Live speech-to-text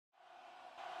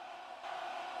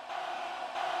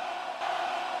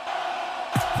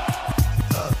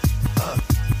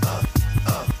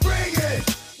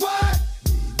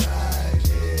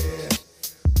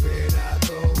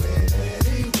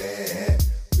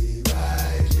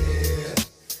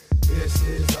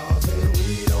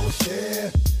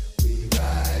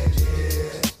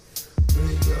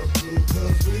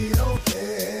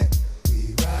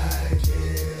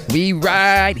We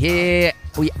right here.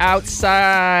 We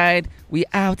outside. We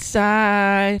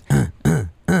outside.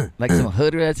 Like some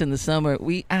hood rats in the summer.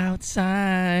 We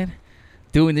outside.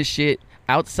 Doing this shit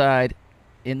outside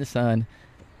in the sun.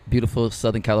 Beautiful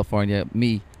Southern California.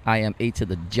 Me, I am A to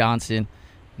the Johnson.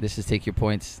 This is Take Your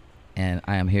Points. And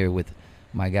I am here with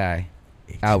my guy,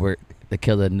 Albert, the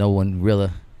killer, no one,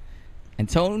 Rilla. And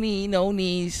Tony, no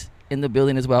knees in the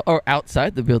building as well. Or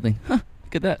outside the building. Huh,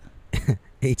 look at that.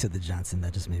 A to the Johnson.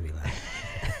 That just made me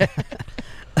laugh.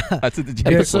 That's at the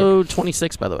Episode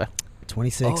 26, by the way.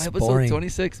 26. Oh, episode boring.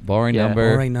 26. Boring Yeah.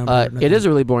 number. Boring number. It is a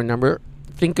really boring number.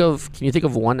 Can you think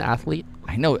of one athlete?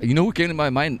 I know. You know who came to my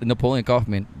mind? Napoleon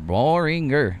Kaufman.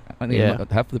 Boringer. I mean, Yeah.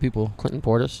 half of the people. Clinton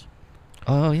Portis.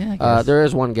 Oh, yeah, I guess. There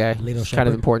is one guy. Lito It's Shepherd. kind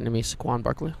of important to me. Saquon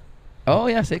Barkley. Oh,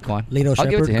 yeah, Saquon. Lito I'll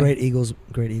give it Shepherd, to him.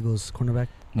 great Eagles cornerback.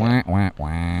 Wah, wah,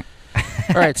 wah.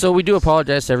 All right, so we do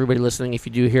apologize to everybody listening if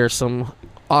you do hear some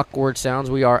awkward sounds.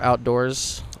 We are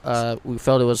outdoors. We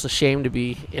felt it was a shame to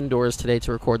be indoors today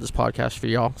to record this podcast for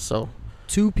y'all. So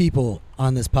Two people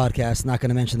on this podcast, not going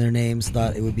to mention their names,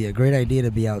 thought it would be a great idea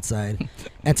to be outside.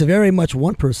 And to very much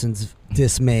one person's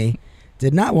dismay,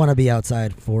 did not want to be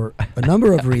outside for a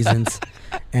number of reasons.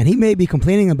 And he may be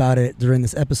complaining about it during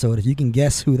this episode. If you can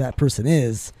guess who that person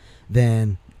is,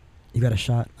 then you got a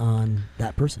shot on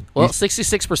that person. well,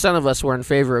 66% of us were in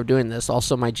favor of doing this.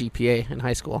 Also, my GPA in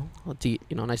high school,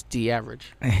 nice D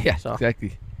average. Yeah, So-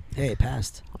 exactly. Hey, it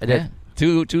passed. I did.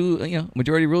 Yeah. Two,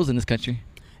 majority rules in this country.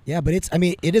 Yeah, but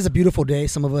it is a beautiful day.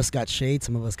 Some of us got shade,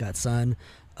 some of us got sun.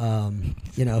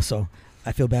 So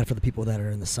I feel bad for the people that are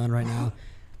in the sun right now.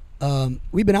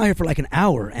 We've been out here for like an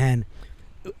hour, and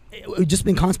we've just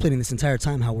been contemplating this entire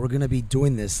time how we're gonna be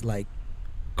doing this like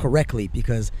correctly,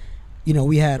 because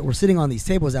we're sitting on these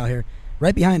tables out here.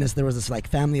 Right behind us, there was this like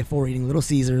family of four eating Little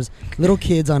Caesars, little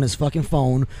kids on his fucking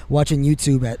phone watching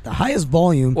YouTube at the highest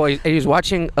volume. Well, he's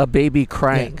watching a baby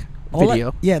crying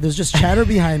video. There's just chatter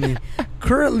behind me.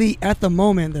 Currently, at the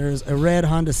moment, there's a red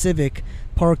Honda Civic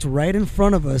parked right in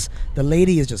front of us. The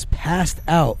lady is just passed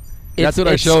out. That's what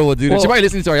our show will do. She might be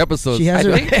listening to our episodes. She has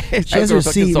her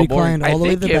seat reclined all the way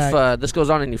to the if back. this goes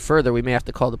on any further, we may have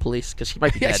to call the police because she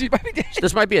might be Yeah, dead. she might be dead.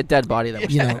 This might be a dead body that we're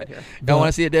You know, talking about here. Don't want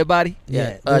to see a dead body?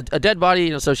 Yeah, a dead body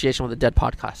in association with a dead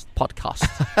podcast.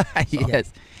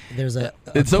 Yes. there's a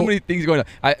There's so cult- many things going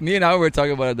on. Me and I were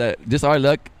talking about that. Just our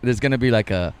luck, there's going to be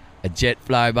like a jet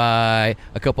flyby,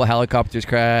 a couple helicopters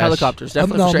crash. Helicopters,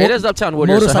 definitely. no, for sure. It is Uptown Wooders,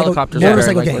 so motorcycle- helicopters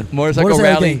motorcycle are very gang. likely. Motorcycle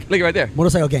Motorcycle rally. gang. Look right there.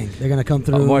 motorcycle gang. They're gonna come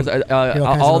through. All kinds the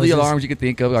of noises. alarms you can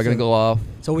think of are going to go off.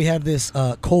 So we have this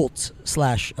cult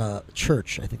 /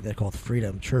 church. I think they're called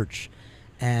Freedom Church,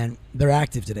 and they're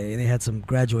active today. They had some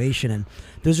graduation, and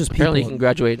there's just people Apparently, you can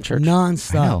graduate in church. I know.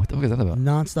 nonstop, What the fuck is that about?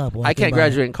 nonstop. I walking can't by.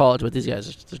 graduate in college, but these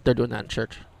guys, they're doing that in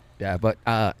church. Yeah, but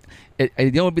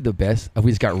you know what would be the best? If we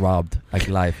just got robbed, like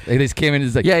live. They just came in and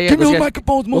just like, Yeah, give me those those guys-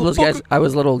 microphones, Well, those guys, motherfucker." I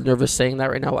was a little nervous saying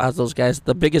that right now as those guys,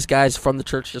 the biggest guys from the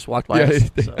church just walked by us.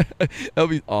 So, that would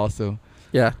be awesome.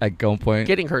 yeah. At gunpoint.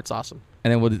 Getting hurt's awesome.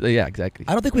 And then yeah, exactly.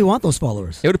 I don't think we want those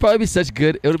followers. It would probably be such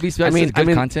good. It would be such good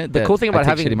content. the that cool thing I about take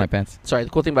having shit in my pants. Sorry, the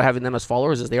cool thing about having them as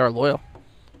followers is they are loyal.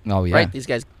 Oh yeah. Right? These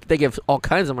guys, they give all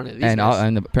kinds of money to these and guys.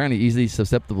 and apparently easily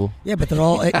susceptible. Yeah, but they're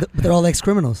all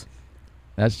ex-criminals.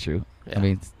 That's true. Yeah. I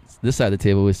mean, this side of the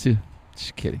table is too.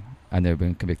 Just kidding. I've never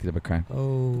been convicted of a crime.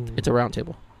 Oh, It's a round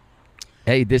table.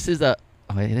 Hey, this is it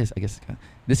is. I guess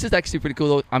this is actually pretty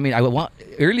cool. Though. I mean,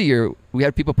 earlier we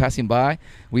had people passing by.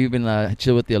 We've been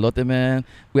chill with the Elote Man.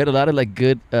 We had a lot of like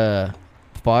good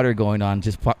fodder going on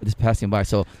just passing by.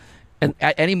 So, and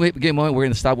at any given moment, we're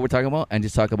gonna stop what we're talking about and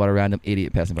just talk about a random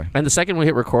idiot passing by. And the second we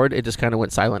hit record, it just kind of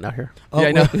went silent out here. oh, Yeah,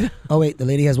 I know. wait, the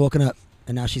lady has woken up,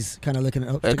 and now she's kind of looking.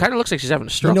 It kind of looks like she's having a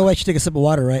You stroke. know why she took a sip of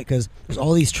water, right? Because there's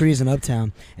all these trees in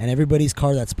Uptown, and everybody's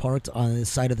car that's parked on the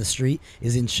side of the street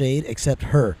is in shade except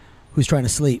her, who's trying to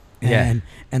sleep. Yeah.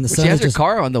 And the She sun has is her just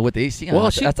car on though with the AC on. Well,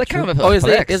 That's like kind of a is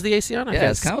flex. the AC on? I Yeah,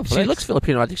 guess. it's kind of a She flex. looks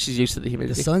Filipino. I think she's used to the the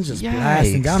humidity. sun's just Yikes.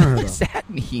 blasting down on her. What does Though. that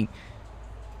mean?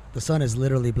 The sun is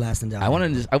literally blasting down. I want to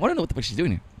know what the fuck she's doing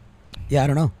here. Yeah, I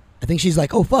don't know. I think she's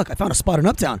like, oh fuck, I found a spot in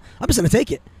Uptown. I'm just gonna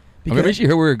take it. Or maybe she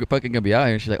heard we were fucking gonna be out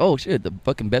here. She's like, "Oh shit, the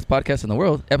fucking best podcast in the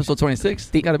world, episode 26.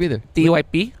 They gotta be there."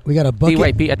 DYP? We got a bucket.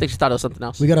 DYP. I think she thought it was something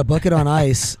else. We got a bucket on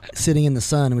ice sitting in the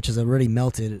sun, which is already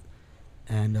melted,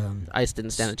 and Ice didn't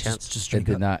stand a chance. Just It drink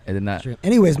did up. not. It did not. Drink.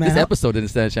 Anyways, man, This episode didn't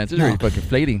stand a chance. It was No. really fucking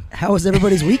flating. how was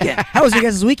everybody's weekend? How was your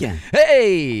guys' weekend?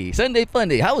 Hey, Sunday fun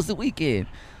day. How was the weekend?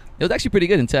 It was actually pretty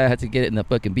good until I had to get it in the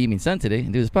fucking beaming sun today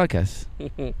and do this podcast.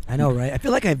 I know, right? I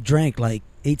feel like I've drank like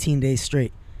 18 days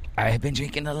straight. I've been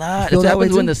drinking a lot. Feel That's what that way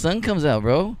happens when too? the sun comes out,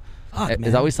 bro. Fuck, There's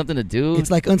man. always something to do. It's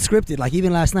like unscripted. Like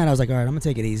even last night, I was like, all right, I'm gonna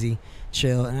take it easy,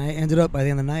 chill, and I ended up by the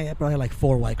end of the night, I probably had like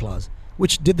 4 White Claws,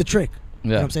 which did the trick. You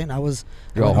know what I'm saying? I You're went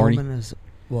all horny? home and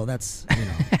well, that's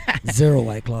 0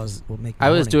 White Claws will make. Me I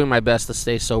was horny. doing my best to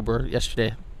stay sober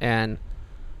yesterday, and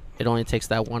it only takes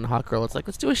that one hot girl. It's like,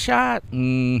 let's do a shot.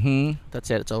 Mm-hmm. That's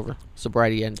it. It's over.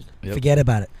 Sobriety ended. Yep. Forget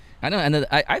about it. I know, and then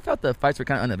I felt the fights were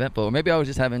kind of uneventful. Or maybe I was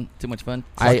just having too much fun.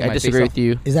 I talking my disagree face with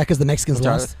you. Is that because the Mexicans What's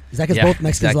wrong lost? Is that because Yeah, both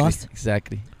Mexicans exactly, lost?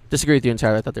 Exactly. Disagree with you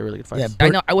entirely. I thought they were really good fights. Yeah, I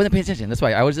know. I wasn't paying attention. That's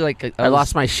why I was like. I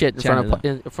lost my shit in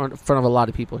chanting front of a lot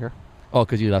of people here. Oh,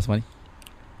 because you lost money.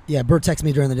 Yeah, Bert texted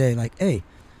me during the day like, "Hey,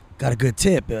 got a good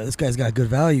tip. This guy's got good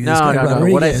value. This No, guy no. What I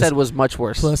Rodriguez, said was much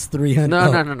worse. plus 300.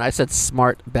 No. I said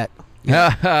smart bet.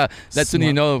 That's when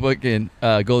you Smart. know fucking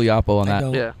goalie oppo on I that.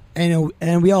 don't. Yeah.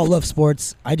 And we all love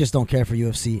sports. I just don't care for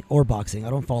UFC or boxing. I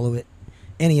don't follow it,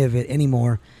 any of it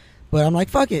anymore. But I'm like,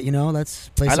 fuck it, let's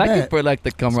play I some like bet. it for like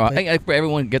the camaraderie. Play- I like for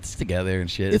everyone gets together and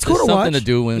shit. It's cool just to something watch. to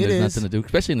do when It there's is. nothing to do,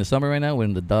 especially in the summer right now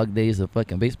when the dog days of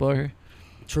fucking baseball are here.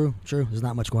 True. There's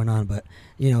not much going on, but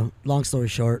long story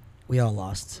short, we all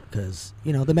lost because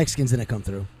the Mexicans didn't come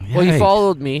through. Well, you Yikes.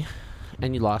 followed me,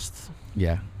 and you lost.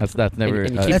 Yeah, that's never.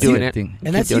 And you a keep That's doing good it. thing. You And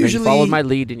keep that's doing it. usually- You followed my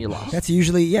lead, and you lost. That's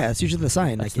usually the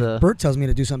sign. That's Like the- if Bert tells me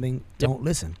to do something, don't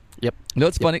listen. You know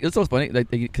what's funny? It's so funny, like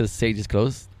because Sage is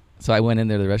closed, so I went in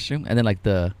there to the restroom, and then like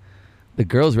the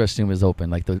girls' restroom was open,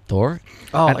 like the door.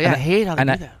 Oh, And- yeah, and I hate how they And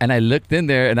do I that. and I looked in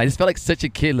there, and I just felt like such a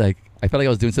kid. Like I felt like I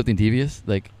was doing something devious,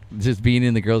 like just being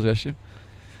in the girls' restroom.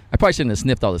 I probably shouldn't have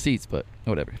sniffed all the seats, but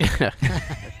whatever.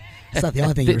 It's not the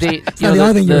only thing you were. It's not the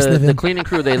only thing you were sniffing. The cleaning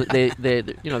crew,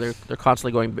 they're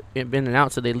constantly going in and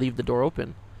out, so they leave the door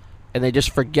open, and they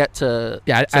just forget to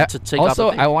Yeah. to take off Also,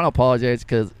 the thing. I want to apologize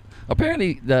because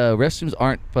apparently the restrooms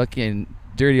aren't fucking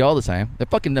dirty all the time. They're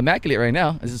fucking immaculate right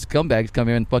now. It's just scumbags come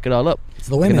here and fuck it all up It's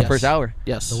the in women. the first hour.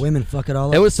 Yes. The women fuck it all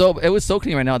up. It was so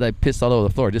clean right now that I pissed all over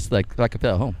the floor, just like I could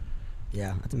feel at home.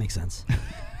 Yeah, that makes sense.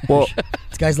 Well,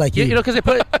 It's guys like you. because they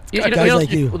put Guys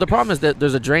like you. well, the problem is that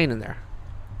there's a drain in there.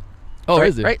 Oh, right,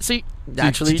 is it? Right. So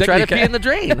naturally, you try to technically pee in the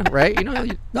drain,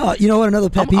 right? No, you know what? Another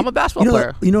pet peeve. I'm a basketball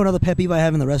player. You know another pet peeve I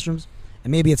have in the restrooms,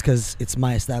 and maybe it's because it's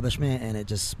my establishment and it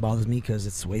just bothers me because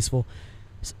it's wasteful.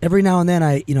 Every now and then,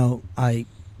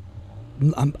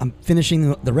 I'm finishing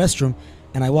the restroom,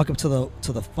 and I walk up to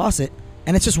the faucet,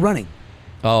 and it's just running.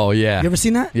 Oh yeah. You ever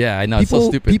seen that? Yeah, I know. It's so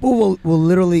stupid. People will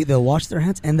literally they'll wash their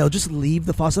hands and they'll just leave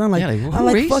the faucet on. Like, Yeah, like, who I'm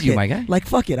like, raised fuck you, it. my guy? Like,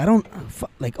 fuck it. I don't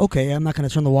like. Okay, I'm not gonna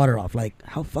turn the water off. Like,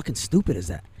 how fucking stupid is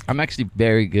that? I'm actually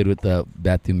very good with the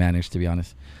bathroom manners, to be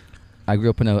honest. I grew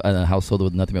up in a household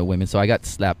with nothing but women, so I got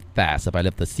slapped fast if I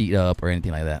left the seat up or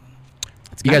anything like that.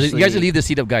 You guys Actually- leave the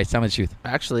seat up, guys. Tell me the truth.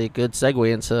 Actually, a good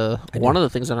segue into I one do. of the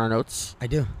things in our notes: I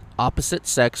do. opposite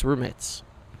sex roommates.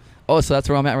 Oh, so that's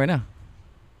where I'm at right now.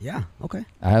 Yeah. Okay.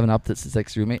 I have an opposite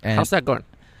sex roommate, and How's that going?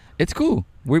 it's cool.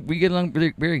 We get along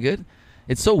really, very good.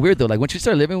 It's so weird though. Like once you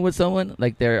start living with someone,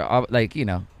 like they're like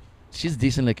she's a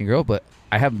decent looking girl, but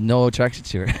I have no attraction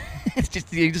to her. It's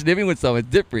just you're just living with someone. It's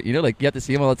different, you have to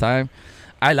see him all the time.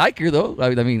 I like her though.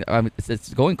 I mean,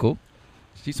 it's going cool.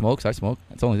 She smokes. I smoke.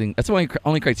 That's the only thing. That's the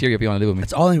only criteria if you want to live with me.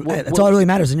 That's all. What- That's all that really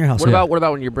matters in your house. What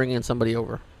about when you're bringing somebody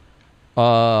over?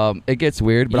 It gets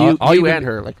weird, but you I'll even, and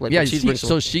her, like yeah. when she's bringing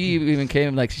So she even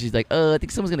came like she's like, I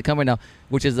think someone's gonna come right now,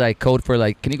 which is like code for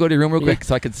like, can you go to your room real quick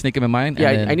so I can sneak him in mine? Yeah,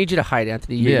 And then- I need you to hide,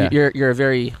 Anthony. Yeah. You're a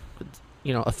very,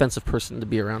 offensive person to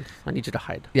be around. I need you to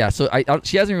hide. Yeah, so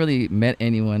she hasn't really met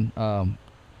anyone.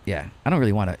 Yeah, I don't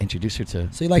really want to introduce her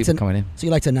to So you like people to- coming in. So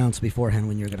you like to announce beforehand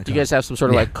when you're gonna. Do you come. guys have some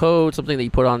sort of Yeah. like code, something that you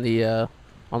put on the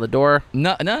door,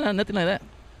 No, nothing like that.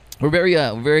 We're very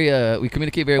we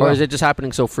communicate very or well. is it just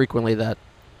happening so frequently that,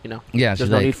 Yeah, there's she's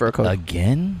no like, need for a code?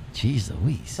 again. Jeez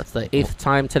Louise. That's the 8th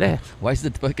time today. Why is the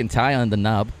fucking tie on the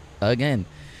knob again?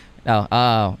 Now,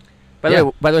 By Yeah.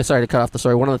 the way, sorry to cut off the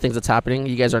story. One of the things that's happening,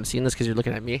 you guys aren't seeing this because you're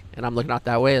looking at me, and I'm looking out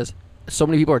that way. Is so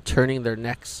many people are turning their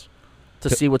necks to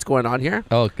see what's going on here.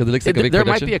 oh, because it looks like a big There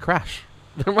production. might be a crash.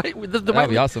 There That'd might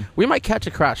be awesome. We might catch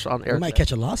a crash on air. We might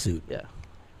catch a lawsuit. Yeah.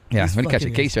 Yeah, These I'm gonna catch a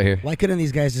fucking case right here. Why couldn't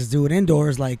these guys just do it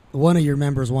indoors like one of your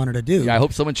members wanted to do? Yeah, I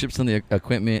hope someone chips on the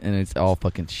equipment and it's all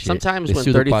fucking shit. Sometimes They when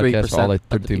sue the 33% podcast for all like of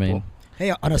the 33 million.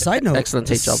 Hey, on a side note, Excellent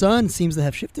the take job. sun seems to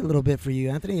have shifted a little bit for you,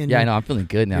 Anthony. And Yeah, I you're- know. I'm feeling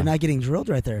good now. You're not getting drilled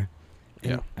right there.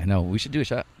 Yeah. I know. We should do a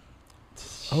shot.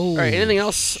 Oh. All right. Anything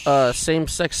else? Same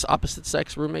sex, opposite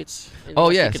sex roommates. Anything Oh,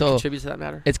 else yeah, you can so- contribute to that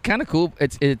matter. It's kind of cool.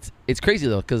 It's crazy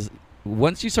though, because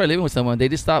once you start living with someone, they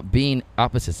just stop being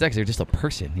opposite sex. They're just a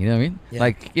person. You know what I mean? Yeah.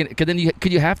 Like, because then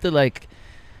you have to like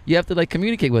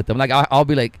communicate with them. Like I'll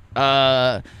be like,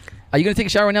 are you gonna take a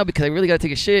shower right now? Because I really gotta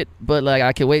take a shit, but like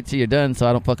I can wait till you're done so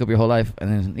I don't fuck up your whole life.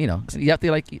 And then you know you have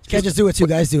to like Can't just do what two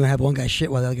guys do and have one guy shit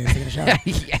while the other guy's taking a shower.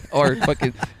 yeah, or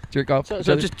fucking jerk off.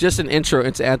 So just an intro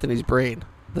into Anthony's brain.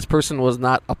 This person was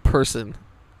not a person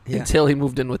Yeah. until he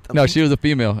moved in with them. No, she was a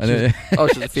female, and then Oh,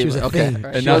 she's a female. was a okay. thing.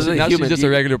 Right. and She now, wasn't now she's human. just a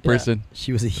You- regular yeah. person.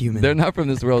 She was a human. They're not from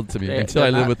this world to me They- until I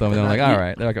they're live not- with them, and they're I'm like, not. all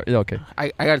right, they're like, yeah, okay.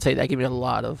 I gotta tell you, that gave me a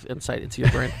lot of insight into your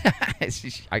brain.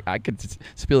 I could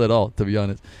spill it all, to be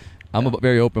honest. I'm a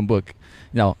very open book.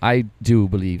 No, I do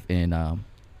believe in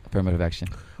affirmative action.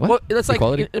 What? Well, it's like,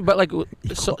 Equality? but like,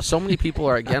 so many people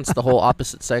are against the whole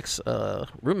opposite sex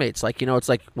roommates. Like, you know, it's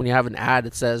like when you have an ad,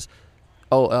 it says,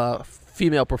 "Oh,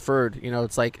 female preferred." You know,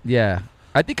 it's like, Yeah,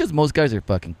 I think because most guys are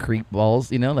fucking creep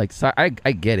balls. You know, like so I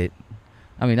get it.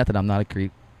 I mean, not that I'm not a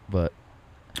creep, but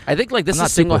I think like this I'm not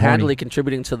is super single-handedly horny.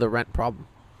 contributing to the rent problem,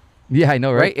 yeah, I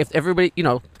know, right? right? If everybody, you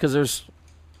know, because there's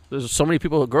so many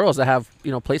people, girls that have,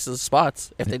 you know, places,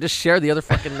 spots. If they just share the other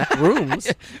fucking rooms,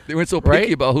 They weren't so picky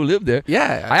Right? about who lived there.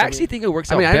 yeah. I actually think it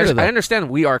works I out mean, better. though. I understand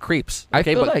we are creeps. I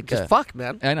Okay, feel but like, just fuck,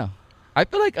 man. I know. I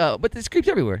feel like, but there's creeps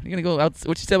everywhere. You're gonna go out.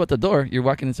 What you said about the door, you're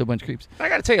walking into a bunch of creeps. I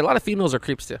gotta tell you, a lot of females are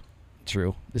creeps too.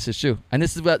 True. This is true, and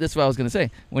this is what I was gonna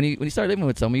say. When you start living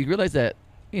with someone, you realize that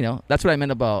that's what I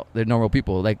meant about they're normal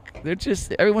people. Like they're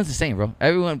just everyone's the same, bro.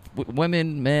 Everyone,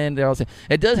 women, men, they're all the same.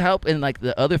 It does help in like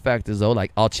the other factors though.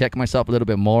 Like I'll check myself a little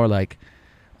bit more, like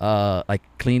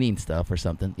cleaning stuff or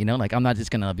something. You know, like I'm not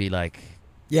just gonna be like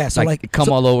Yeah, so like come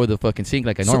so, all over the fucking sink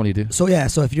like I normally do. So yeah,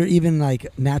 so if you're even like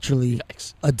naturally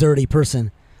Yikes. a dirty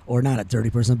person, or not a dirty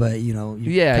person, but you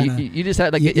Yeah, kinda, you just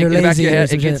had like you're in the back of lazy your or head,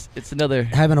 some it's another.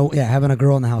 having a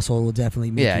girl in the household will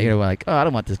definitely make Yeah, you, you're like, oh, I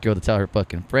don't want this girl to tell her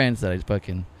fucking friends that I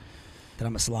fucking that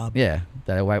I'm a slob. that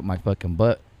I wipe my fucking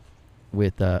butt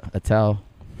with a towel.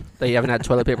 That you haven't had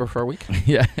toilet paper for a week.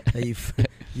 Yeah, That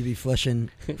you be flushing.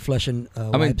 I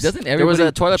mean, wipes. doesn't There was everybody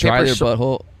a toilet dry paper their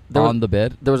butthole there was- on the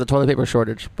bed? There was a toilet paper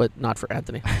shortage, but not for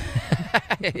Anthony.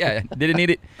 Yeah, didn't need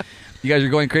it. You guys are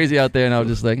going crazy out there, and I was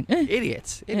just like,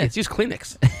 Idiots. Use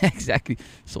Kleenex. exactly,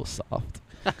 so soft.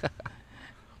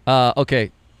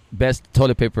 Okay, best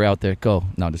toilet paper out there. Go.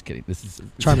 No, I'm just kidding. This is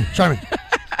Charmin.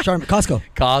 Costco.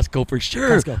 Costco for sure.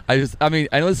 Costco. I mean,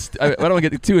 I know I don't want to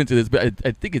get too into this, but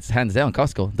I think it's hands down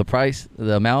Costco. The price,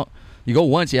 the amount. You go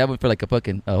once, you have it for like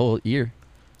a whole year.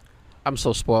 I'm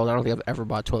so spoiled. I don't think I've ever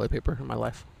bought toilet paper in my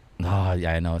life. Oh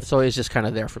yeah, I know. So it's just kind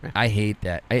of there for me. I hate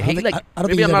that. I I don't hate think- like I don't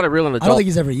Maybe think I'm he's not ever- a real I don't adult. think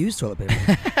he's ever used toilet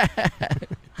paper.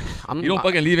 I'm, you don't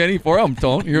fucking leave any for them,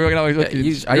 don't. You're gonna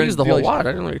always. I use the whole wad.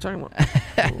 I don't know what you're talking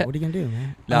about. What are you gonna do,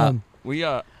 man? Nah, we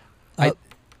Uh,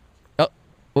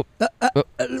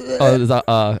 there's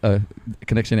a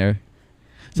connection error.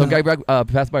 Some No. guy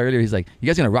passed by earlier. He's like, "You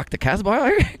guys gonna rock the Casbah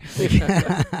out here?"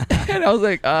 And I was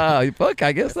like, fuck,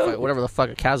 I guess so. Whatever the fuck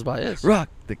a Casbah is. Rock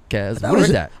the Casbah. that What was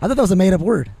is that? I thought that was a made up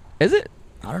word. Is it?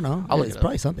 I don't know. I'll look It's it up.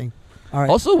 probably something. All right.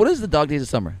 Also, what is the dog days of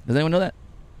summer? Does anyone know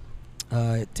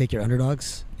that? Take your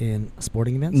underdogs in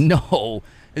sporting events. No.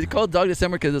 Is it called dog days of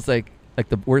summer because it's like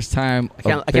the worst time? I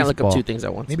can't look up two things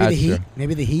at once. Maybe the That's heat. true.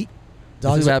 Maybe the heat.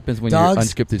 This is what happens when you're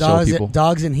unscripted show dogs, people.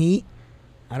 Dogs in heat.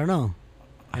 I don't know.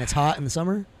 And it's hot in the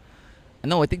summer.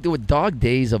 No, I think the dog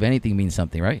days of anything means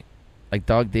something, right? Like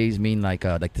dog days mean like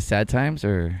the sad times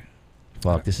or.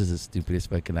 Fuck, this is the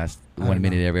stupidest fucking last I 1 don't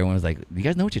minute. know. Everyone was like, "Do you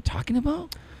guys know what you're talking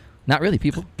about?" Not really,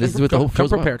 people. This is Come- what the whole come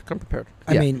show's about. prepared. Come prepared.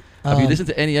 I Yeah. mean, If you listen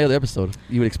to any other episode,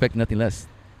 you would expect nothing less.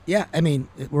 yeah. I mean,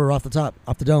 we're off the top,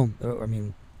 off the dome. I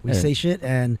mean, we Yeah. say shit,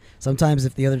 and sometimes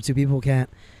if the other two people can't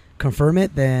confirm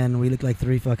it, then we look like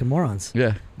three fucking morons.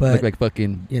 Yeah, But look like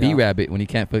fucking you know. B-Rabbit when he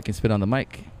can't fucking spit on the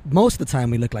mic. most of the time,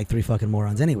 we look like three fucking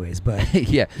morons, anyways. But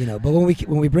Yeah, but when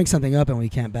we bring something up and we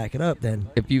can't back it up, then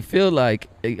if you feel like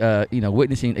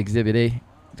witnessing Exhibit A,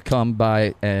 come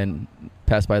by and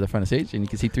pass by the front of stage, and you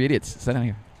can see three idiots sitting down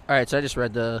here. All right, so I just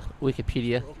read the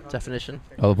Wikipedia definition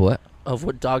Oh, what? of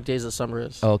what dog days of summer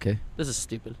is. Oh, okay. This is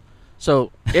stupid.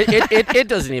 So it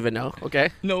doesn't even know. Okay,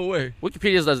 No way.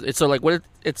 Wikipedia does it. So like what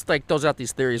it's like throws out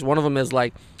these theories. One of them is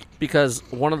like because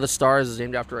one of the stars is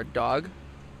named after a dog,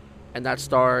 and that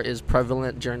star is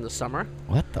prevalent during the summer,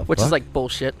 What the which fuck? is like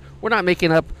bullshit. We're not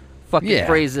making up fucking Yeah.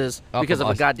 phrases Off because of of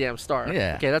a us. goddamn star.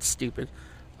 Yeah. Okay, that's stupid.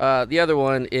 The other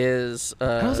one is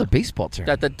That was a baseball term.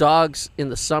 that the dogs in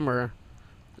the summer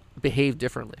behave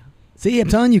differently. see, I'm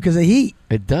telling you, because of heat.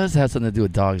 It does have something to do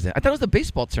with dogs. I thought it was a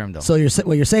baseball term, though. So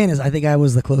what you're saying is, I think I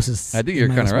was the closest. I think in you're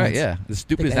my kind of right. response. Yeah, the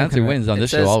stupidest I am answer kinda wins on It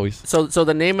this show says- always. So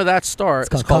the name of that star It's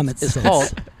called Comet is Sense. called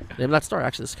the name of that star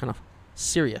actually is kind of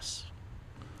Sirius,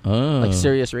 Oh, like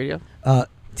Sirius Radio,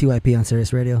 TYP on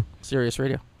Sirius Radio. Sirius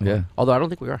Radio. Yeah. Although I don't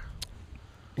think we are.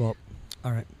 Well,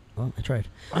 all right. Well, I tried.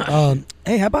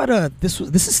 Hey, how about this?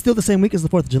 This is still the same week as the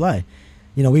 4th of July.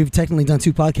 You know, we've technically done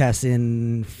 2 podcasts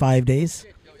in 5 days,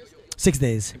 6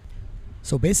 days.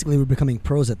 So basically, we're becoming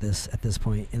pros at this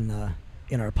point in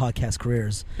our podcast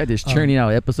careers. Yeah, just churning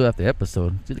out episode after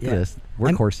episode. Look at us,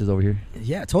 workhorses over here.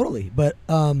 Yeah, totally. But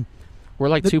we're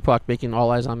like Tupac making All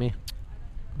Eyes on Me.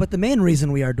 But the main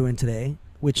reason we are doing today,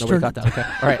 which nobody got that. Okay,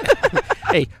 all right.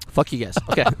 Hey, fuck you guys.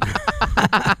 Okay.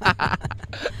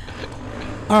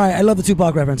 All right, I love the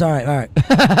Tupac reference. All right.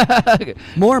 Okay.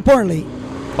 More importantly,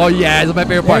 oh yeah, it's my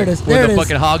favorite part. There it is. Where the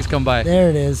fucking hogs come by. There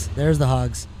it is. There's the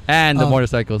hogs. And the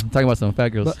motorcycles. I'm talking about some fat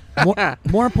girls.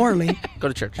 More importantly, go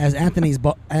to church. As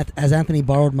Anthony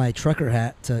borrowed my trucker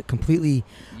hat to completely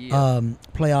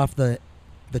play off the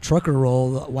trucker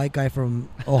role, the white guy from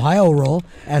Ohio role,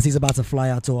 as he's about to fly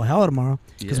out to Ohio tomorrow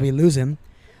because we lose him,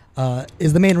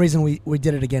 is the main reason we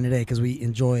did it again today, because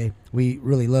we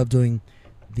really love doing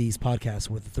these podcasts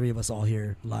with the 3 of us all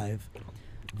here live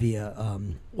via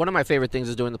one of my favorite things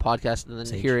is doing the podcast and then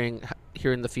Sage.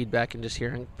 hearing the feedback and just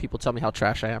hearing people tell me how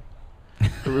trash I am.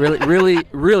 It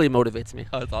really motivates me.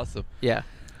 Oh, that's awesome. Yeah.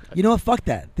 You know what? Fuck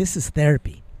that. This is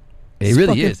therapy. It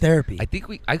really is therapy. I think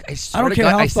I don't care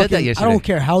how I said that yesterday. I don't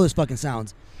care how this fucking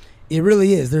sounds. It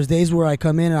really is. There's days where I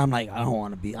come in and I'm like, I don't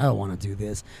want to do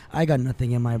this. I got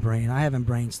nothing in my brain. I haven't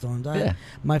brainstormed.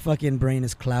 My fucking brain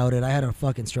is clouded. I had a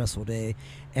fucking stressful day.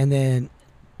 And then,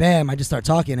 bam, I just start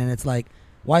talking and it's like,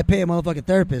 why pay a motherfucking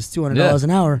therapist $200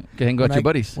 an hour? Go hang out with your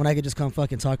buddies. When I could just come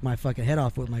fucking talk my fucking head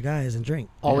off with my guys and drink.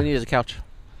 All we need is a couch.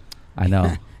 I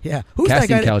know. Yeah. Who's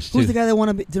Casting that guy? couch Who's too. the guy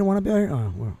that didn't want to be out here?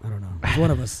 Oh, well, I don't know. It's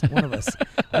one of us.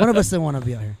 One of us didn't want to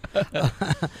be out here. All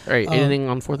right. Anything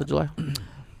on 4th of July?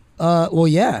 Well,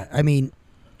 yeah. I mean,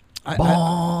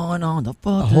 Born on the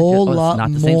 4th. A whole lot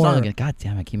not the same more. song again. God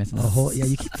damn, I keep messing up.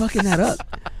 You keep fucking that up.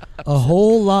 A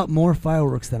whole lot more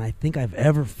fireworks than I think I've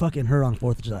ever fucking heard on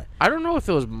 4th of July. I don't know if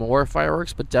it was more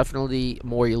fireworks, but definitely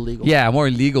more illegal. Yeah, more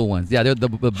illegal ones. Yeah, they're the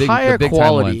big, higher the big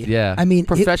quality. time ones. Yeah, I mean,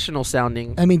 professional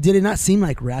sounding. I mean, did it not seem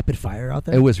like rapid fire out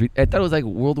there? it was. I thought it was like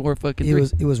World War fucking.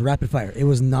 It was rapid fire. It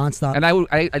was nonstop. And I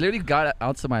literally got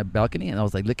out to my balcony and I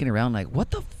was like looking around like, what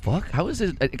the fuck? How is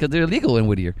this? Because they're illegal in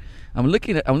Whittier. I'm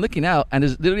looking out and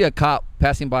there's literally a cop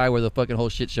passing by where the fucking whole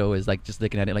shit show is, like just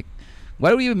looking at it like, why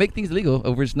do we even make things illegal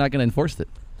if we're just not gonna enforce it?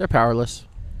 They're powerless.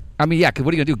 I mean, yeah, because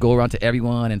what are you gonna do? Go around to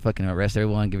everyone and fucking arrest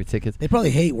everyone, give you tickets? They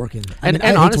probably hate working. And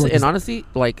honestly,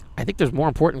 like I think there's more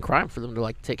important crime for them to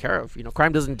like take care of. You know,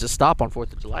 crime doesn't just stop on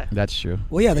 4th of July. That's true.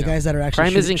 Well, yeah, the guys that are actually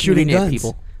crime isn't shooting shooting at guns.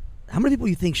 people. How many people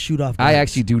you think shoot off guns? I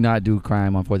actually do not do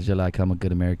crime on 4th of July. 'Cause I'm a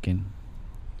good American.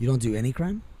 You don't do any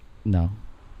crime? No,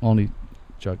 only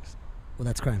drugs. Well,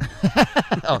 that's crime.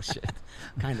 Oh shit!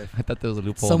 Kind of. I thought there was a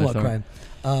loophole. Somewhat there crime.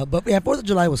 But yeah, 4th of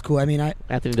July was cool. I mean,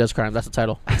 Anthony Does Crime. That's the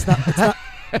title.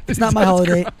 it's not my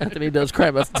holiday. Anthony Does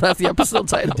Crime. That's the episode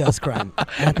title. He does crime.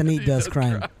 Anthony does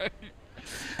crime.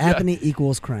 Anthony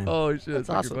equals crime. Oh shit! That's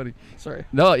awesome. Funny. Sorry.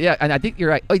 No, yeah, and I think you're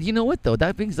right. Oh, you know what though?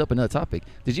 That brings up another topic.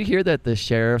 Did you hear that the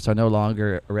sheriffs are no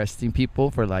longer arresting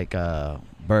people for like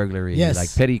burglary, Yes.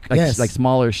 like petty, like, Yes. like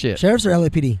smaller shit? Sheriffs or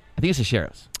LAPD? I think it's the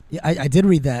sheriffs. Yeah, I did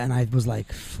read that, and I was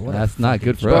like, what That's not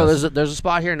good for Bro, us. there's a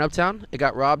spot here in Uptown. It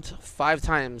got robbed 4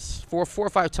 or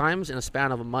 5 times in a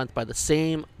span of a month by the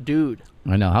same dude.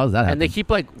 I know. How is that? And they happening? keep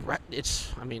like,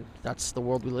 I mean, that's the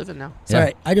world we live in now. Sorry,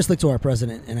 Yeah. I just looked to our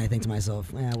president, and I think to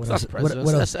myself, what It's not else? the president.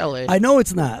 What else? That's LA. I know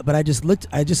it's not, but I just look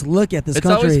at this It's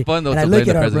country, always fun though and to I blame look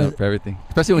the at our president for everything,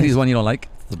 especially when he's one you don't like.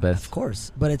 It's the best. Of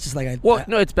course, but it's just like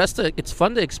No, it's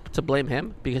fun to blame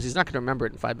him because he's not going to remember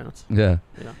it in 5 minutes. Yeah,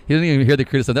 You know? he doesn't even hear the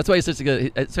criticism. That's why he's such a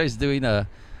good. That's why he's doing.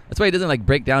 That's why he doesn't like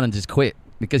break down and just quit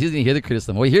because he doesn't even hear the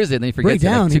criticism. Well, he hears it and then he forgets. break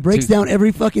down. It, like, He breaks down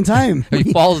every fucking time.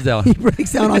 He falls down. He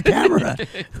breaks down on camera.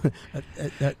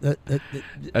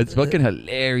 It's fucking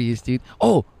hilarious, dude.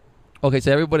 Oh, okay.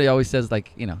 So everybody always says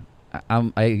like,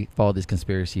 I follow this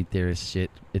conspiracy theorist shit.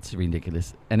 It's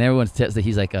ridiculous, and everyone says that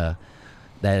he's like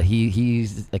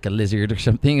he's like a lizard or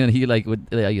something, and he like would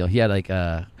he had like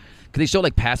because they show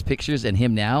like past pictures and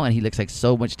him now, and he looks like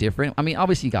so much different. I mean,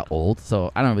 obviously he got old,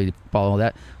 so I don't really follow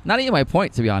that. Not even my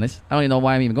point, to be honest. I don't even know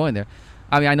why I'm even going there.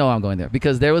 I mean, I know I'm going there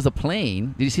because there was a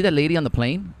plane. Did you see that lady on the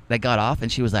plane that got off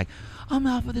and she was like, "I'm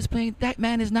off of this plane. That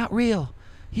man is not real.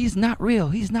 He's not real.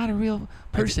 He's not a real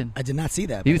person." I did not see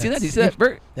that. Did you see that? Did you see that,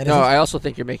 Bert? No, I also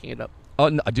think you're making it up. Oh,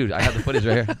 no, dude, I have the footage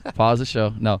right here. Pause the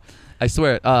show. No, I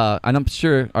swear. And I'm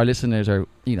sure our listeners are,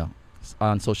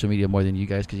 on social media more than you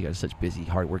guys because you guys are such busy,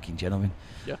 hardworking gentlemen.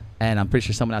 Yeah. And I'm pretty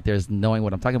sure someone out there is knowing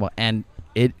what I'm talking about. And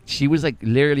she was like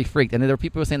literally freaked. And then there were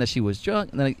people who were saying that she was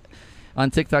drunk. And then on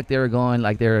TikTok, they were going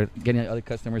like they were getting other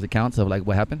customers' accounts of like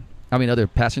what happened. I mean, other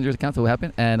passengers' accounts of what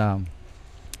happened. And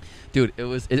dude, it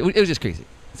was just crazy.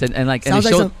 And like, and Sounds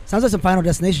it like showed, some Final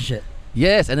Destination shit.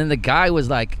 yes, and then the guy was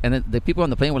like, and then the people on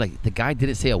the plane were like, the guy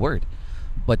didn't say a word,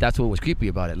 but that's what was creepy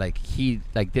about it. Like he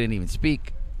like didn't even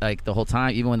speak like the whole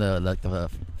time, even when the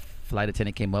flight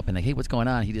attendant came up and like, hey, what's going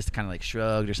on? He just kind of like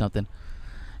shrugged or something.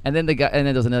 And then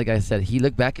there was another guy who said he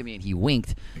looked back at me and he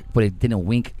winked, but it didn't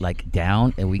wink like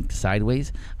down, it winked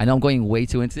sideways. I know I'm going way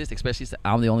too into this, especially since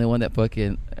I'm the only one that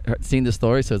fucking seen the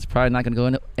story, so it's probably not gonna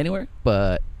go anywhere.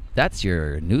 But that's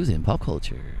your news in pop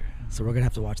culture. So we're gonna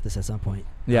have to watch this at some point.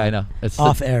 Yeah, I know. It's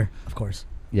Off air, of course.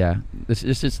 Yeah, this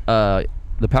is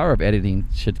the power of editing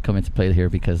should come into play here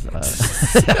because that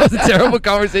was a terrible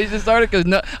conversation started.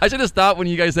 Because I should have stopped when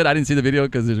you guys said I didn't see the video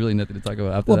because there's really nothing to talk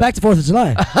about after Well, that. back to 4th of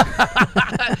July.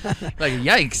 Like,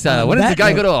 yikes! When did the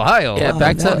guy go to Ohio? Yeah, Oh,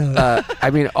 back that to. note. I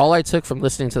mean, all I took from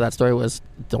listening to that story was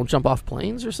don't jump off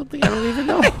planes or something. I don't even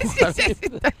know.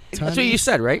 That's what you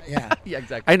said, right? Yeah. Yeah,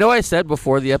 exactly. I know I said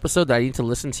before the episode that I need to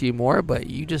listen to you more, but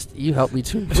you helped me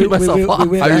tune myself we- off.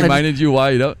 we- I I reminded you why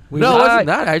you don't. No, it wasn't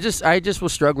that. I just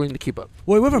was struggling to keep up.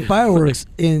 Well, we went from fireworks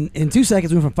in 2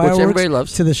 seconds. We went from Which fireworks everybody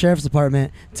loves. to the sheriff's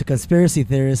department to conspiracy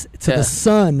theorists to Yeah. the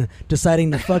sun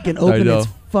deciding to fucking open know. its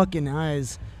fucking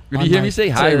eyes. If on you hear my- me say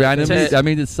hi to- randomly, to- that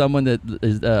means it's someone that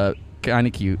is kind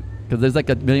of cute. Because there's like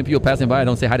a million people passing by. I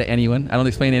don't say hi to anyone. I don't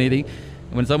explain anything.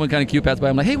 When someone kind of cute passes by,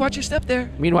 I'm like, hey, watch your step there.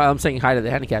 Meanwhile, I'm saying hi to the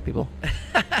handicapped people.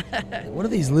 What are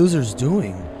these losers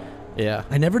doing? Yeah.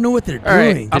 I never know what they're All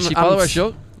right, doing. Did she follow our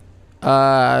show?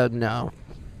 No.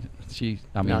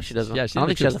 No, she doesn't. Yeah, I don't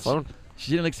think she has a phone.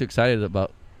 She didn't look so excited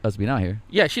about us being out here.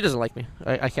 Yeah, she doesn't like me.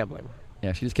 I can't blame her.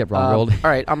 Yeah, she just kept wrong rolled.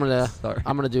 All right, I'm gonna Sorry.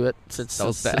 do it since That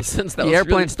was since, fast. since That the was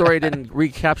airplane really story didn't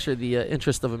recapture the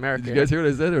interest of America. Did you guys hear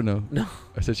what I said or no? No.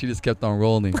 I said she just kept on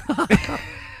rolling.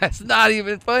 That's not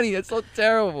even funny. It's so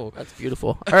terrible. That's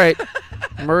beautiful. All right,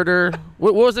 murder.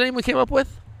 What was the name we came up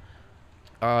with?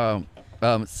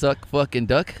 Suck fucking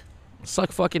duck.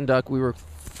 Suck fucking duck. We were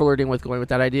flirting with going with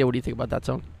that idea. What do you think about that,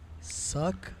 Tone?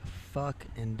 Suck, fuck,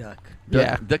 and duck.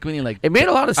 Yeah. Duck meaning like. It made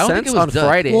a lot of I don't think sense it was on duck.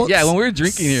 Friday. Well, Yeah, when we were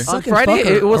drinking here. Suck On and Friday,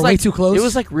 fuck it was are way like too close. It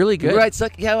was like really good. Right,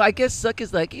 suck. Yeah, I guess suck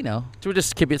is like, you know. So we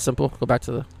just keep it simple. Go back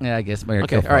to the. Yeah, I guess.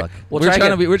 America, Okay, all right. fuck. We'll We're try trying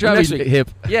to again. be. We're trying Next to be week. hip.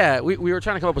 Yeah, we were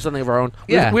trying to come up with something of our own.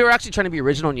 Yeah. We were actually trying to be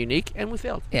original and unique, and we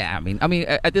failed. Yeah, I mean,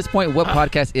 at this point, what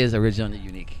podcast is original and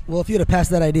unique? Well, if you'd have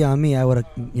passed that idea on me, I would have,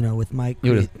 with my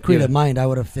You would've- creative yeah. mind, I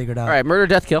would have figured out. All right, murder,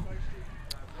 death, kill.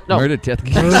 No, Murder, death,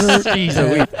 Murder,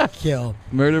 Jeez, death, kill.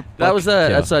 murder. that was kill.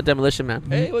 that's Demolition Man.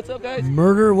 Hey, what's up, guys?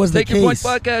 Murder was Take the your points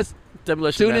case. podcast.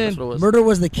 Demolition Tune Man. in. That's what it was. Murder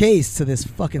was the case to this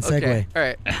fucking segue. Okay. All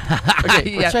right. Okay.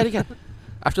 Yeah. Let's try it again.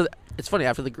 It's funny.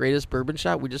 After the greatest bourbon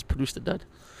shot, we just produced a dud.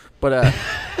 But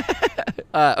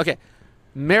okay.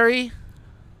 Marry,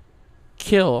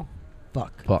 kill,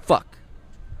 Fuck. fuck.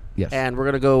 Yes. And we're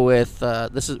gonna go with we're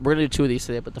gonna do two of these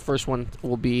today. But the first one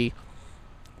will be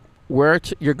where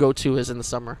your go-to is in the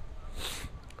summer.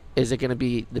 Is it gonna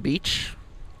be the beach,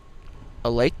 a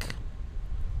lake,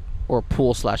 or a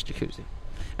pool / jacuzzi?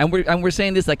 And we're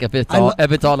saying this like if it's I all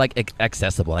lo- like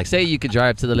accessible. Like say you could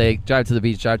drive to the lake, drive to the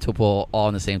beach, drive to a pool all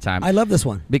in the same time. I love this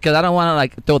one. Because I don't want to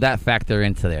like throw that factor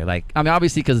into there. Like I mean,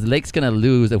 obviously, because the lake's gonna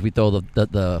lose if we throw the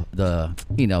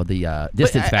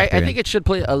distance But factor. I think it should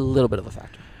play a little bit of a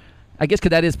factor. I guess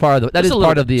because that is part of the Just a little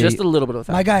part of bit, the. just a little bit of a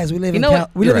factor. My guys, we live You in know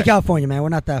what? we You're live in right. California, man. We're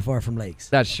not that far from lakes.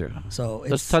 That's true. So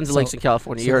There's tons of lakes in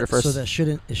California. You heard it first. So that it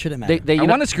shouldn't matter. I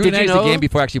want to scrutinize the game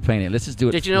before actually playing it. Let's just do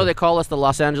it. Did you know they call us the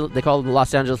Los Angeles? They call them the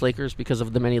Los Angeles Lakers because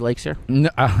of the many lakes here. No,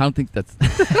 I don't think that's.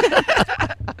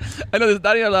 I know there's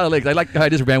not even a lot of lakes. I like how I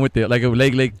just ran with it. Like a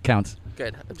lake counts.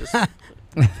 Good. I'm just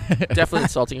definitely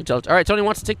insulting intelligence. All right, Tony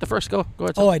wants to take the first. Go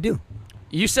ahead. Tony. Oh, I do.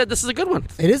 You said this is a good one.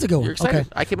 It is a good one. You're excited. Okay.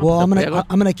 I came up Well, with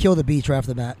I'm gonna kill the beach right off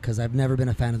the bat because I've never been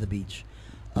a fan of the beach.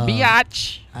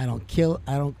 Biatch. I don't kill.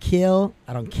 I don't care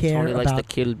Tony likes to about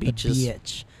kill the beaches.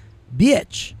 bitch.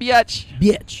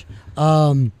 Biatch.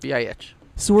 BIH.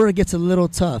 So where it gets a little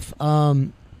tough.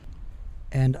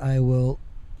 And I will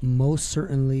most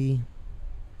certainly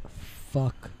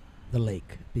fuck the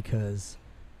lake because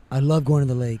I love going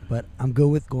to the lake, but I'm good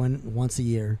with going once a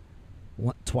year,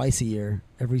 twice a year,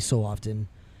 every so often.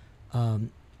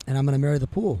 And I'm going to marry the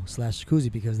pool /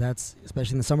 jacuzzi because that's,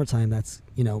 especially in the summertime, that's,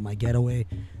 my getaway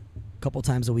a couple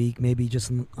times a week, maybe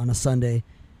just on a Sunday,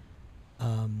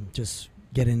 just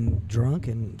getting drunk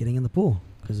and getting in the pool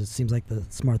because it seems like the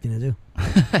smart thing to do.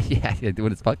 Yeah,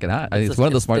 when it's fucking hot. I mean, it's one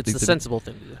of the smart It's things. the sensible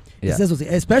thing to do. Yeah.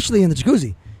 Especially in the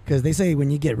jacuzzi because they say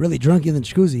when you get really drunk in the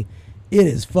jacuzzi, it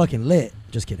is fucking lit.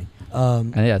 Just kidding.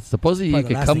 And yeah, supposedly you Probably the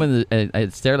could last come in and it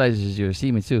sterilizes your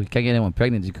semen too. You can't get anyone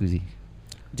pregnant in jacuzzi.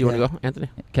 Do you want to go, Anthony?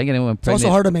 Can't get anyone It's also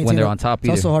pregnant hard to maintain when they're a- on top it's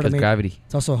either also hard to because ma- gravity.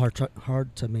 It's also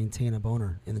hard to maintain a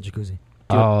boner in the jacuzzi.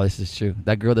 Oh, this is true.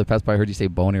 That girl that passed by, I heard you say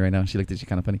boner right now. She looked at you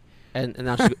kind of funny. And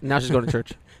now she's going to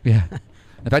church. Yeah.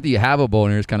 The fact that you have a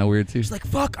boner is kind of weird too. She's like,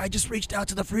 "Fuck! I just reached out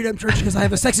to the Freedom Church because I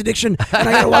have a sex addiction, and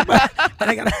I gotta walk by,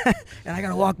 and I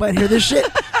gotta walk by and hear this shit.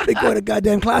 They go to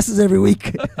goddamn classes every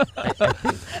week."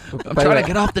 I'm By the trying way, to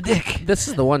get off the dick. This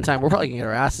is the one time we're probably gonna get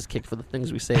our asses kicked for the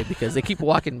things we say because they keep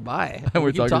walking by. And we're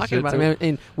we keep talking talking shit about to it,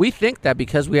 and we think that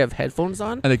because we have headphones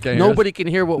on, And they can't hear us. nobody can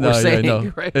hear what No, we're yeah, saying.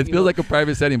 no. Right? It feels like a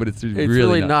private setting, but it's it's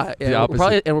really not. Yeah, The we're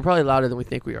opposite. probably louder than we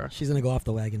think we are. She's gonna go off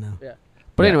the wagon now.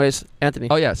 But Yeah. anyways, Anthony.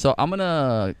 Oh yeah, so I'm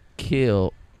gonna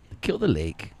kill the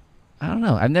lake. I don't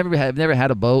know. I've never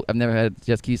had a boat. I've never had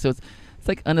jet ski, so it's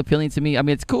like unappealing to me. I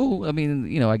mean, it's cool. I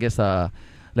mean, I guess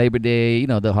Labor Day,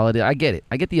 the holiday. I get it.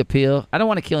 I get the appeal. I don't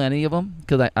want to kill any of them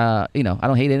because I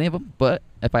don't hate any of them. But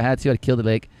if I had to, I'd kill the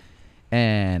lake,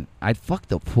 and I'd fuck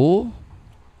the pool.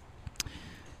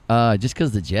 Just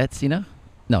because the jets, No,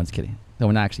 I'm just kidding. No,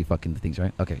 we're not actually fucking the things,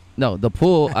 right? Okay. No, the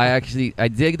pool. I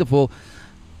dig the pool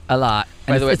a lot.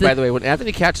 By And the way, when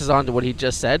Anthony catches on to what he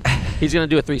just said, he's gonna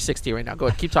do a 360 right now. Go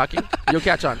ahead, keep talking. You'll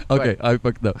catch on. Go Okay, ahead. I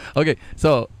fucked up. Okay,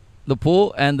 so the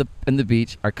pool and the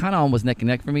beach are kind of almost neck and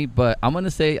neck for me, but I'm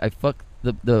gonna say I fuck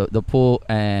the pool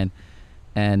and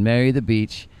marry the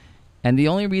beach, and the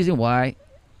only reason why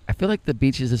I feel like the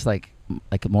beach is just like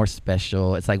more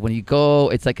special. It's like when you go,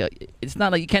 it's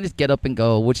not like you can't just get up and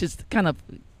go, which is kind of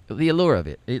the allure of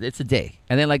it. It's a day,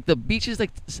 and then like the beach is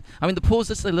like, the pool is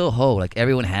just a little hole. Like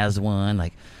everyone has one.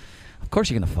 Like, of course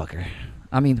you're gonna fuck her.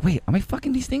 I mean, wait, am I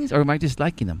fucking these things or am I just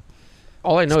liking them?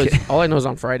 All I know is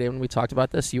on Friday when we talked about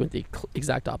this, you went the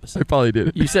exact opposite. probably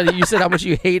did. You said how much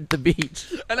you hate the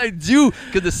beach. And I do,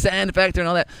 because the sand factor and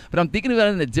all that. But I'm thinking about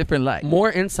it in a different light. More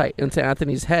insight into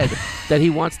Anthony's head that he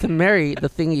wants to marry the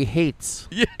thing he hates.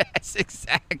 Yes,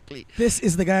 exactly. This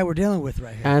is the guy we're dealing with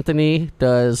right here. Anthony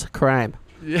does crime.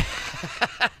 Yeah.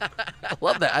 I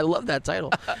love that. I love that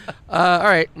title. All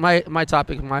right, my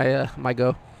topic, my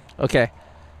go. Okay,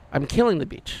 I'm killing the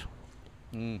beach.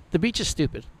 The beach is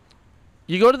stupid.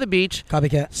 You go to the beach,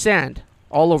 Copycat. sand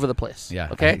all over the place. Yeah,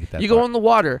 I Okay. hate that You go part. in the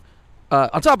water,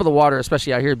 on top of the water,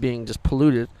 especially out here being just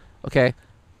polluted. Okay.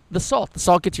 The salt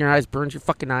gets in your eyes, burns your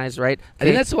fucking eyes, right? I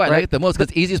think that's why I right? like it the most, because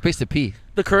it's the easiest place to pee.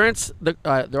 The currents,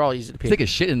 they're all easy to pee. Take a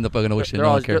shit in the fucking ocean. They're No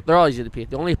all, one cares. they're all easy to pee.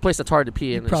 The only place that's hard to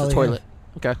pee in is the probably toilet.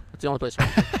 Okay, that's the only place.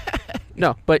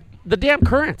 No, but the damn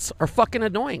currents are fucking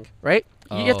annoying, right?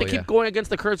 You have to Oh, keep yeah. going against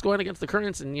the currents,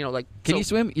 and Can you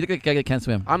swim? You look like a guy that can't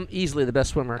swim. I'm easily the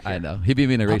best swimmer. I here. know. He beat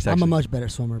me in a race, I'm a actually. much better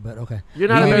swimmer, but okay. You're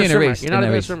not a You better beat me in a swimmer. race, You're not in a a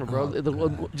better race. swimmer,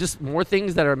 bro. Oh. Just more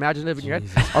things that are imaginative in your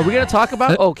head. Are we gonna talk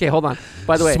about? Oh, okay, hold on.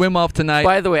 By the way, Swim off tonight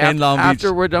By the way, in Long Beach.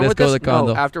 after we're done Let's with go this, to the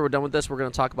condo. after we're done with this, we're gonna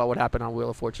talk about what happened on Wheel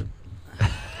of Fortune.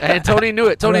 And Tony knew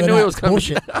it. I'd Tony rather knew it not. was coming.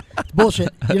 Bullshit. It's bullshit.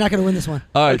 You're not gonna win this one.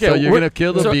 All right, so you're going to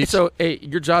kill the beach. So, hey,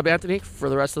 your job, Anthony, for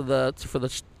the rest of the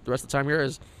rest of the time here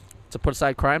is to put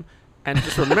aside crime and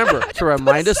just remember to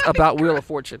remind us about Wheel of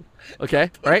Fortune. Okay,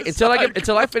 all right. Until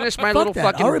I finish my Fuck little that.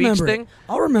 fucking I'll beach remember thing. it.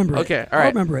 I'll remember it. Okay, all I'll right.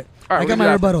 remember it. All right, I we'll got do my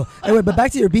that. rebuttal. Anyway, but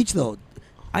back to your beach though.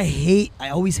 I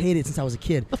always hated it since I was a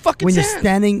kid. The fucking when sand. you're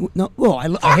standing. No, well,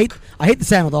 I hate the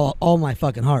sand with all my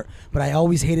fucking heart. But I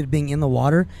always hated being in the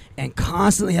water and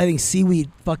constantly having seaweed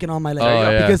fucking on my leg.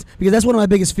 Oh, yeah. Because that's one of my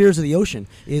biggest fears of the ocean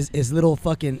is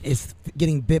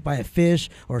getting bit by a fish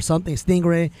or something,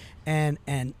 stingray, and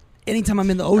anytime I'm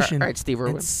in the ocean, All right, Steve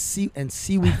Irwin. and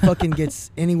seaweed fucking gets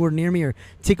anywhere near me or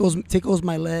tickles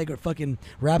my leg or fucking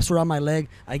wraps around my leg,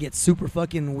 I get super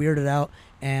fucking weirded out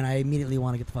and I immediately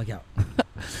want to get the fuck out.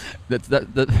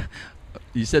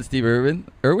 You said Steve Irwin?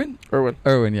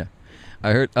 Irwin, yeah.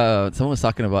 I heard someone was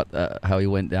talking about how he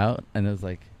went down, and he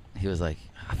was like,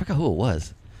 I forgot who it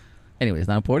was. Anyway, it's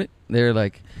not important. They're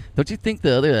like, don't you think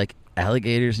the other like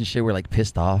alligators and shit were like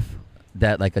pissed off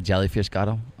that like a jellyfish got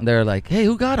him? And they're like, hey,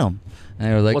 who got him? And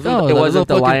they were like, It wasn't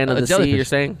the lion of the sea. You're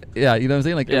saying? Yeah, you know what I'm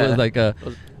saying? Like Yeah.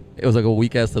 it was like a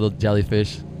weak ass little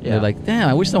jellyfish. Yeah. Yeah. They're like, damn,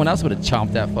 I wish someone else would have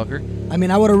chomped that fucker. I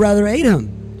mean, I would have rather ate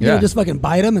him. You know, Yeah. just fucking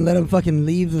bite him and let him fucking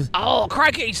leave Oh,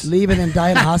 crikey! and then die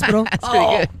in the hospital. That's pretty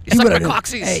good. You suck my would've-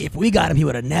 cocksies. Hey, if we got him, he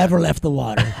would have never left the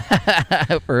water.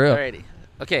 For real. Alrighty.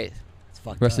 Okay. It's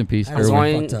fucked Rest up. in peace, That is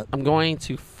Irwin. fucked up. I'm going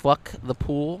to fuck the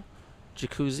pool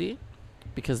jacuzzi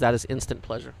because that is instant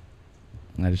pleasure.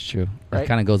 That is true. That Right?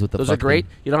 kind of goes with the Those are fuck great.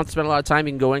 thing. You don't have to spend a lot of time.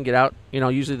 You can go in, get out.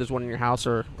 Usually there's one in your house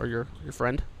or your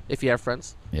friend if you have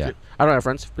friends. Yeah. I don't have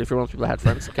friends, but if you're one of those people that had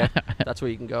friends, okay, that's where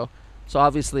you can go. So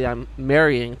obviously I'm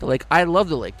marrying the lake. I love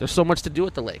the lake. There's so much to do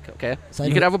at the lake. Okay, Side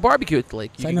you could note- have a barbecue at the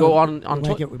lake. You Side can note, go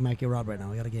on. we might get robbed right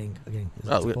now. We got a gang. It's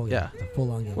Oh, a full yeah. game. It's a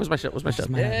full on game. Where's my shit? Where's my It's shit? just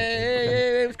my habit.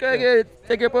 Hey, what's going on?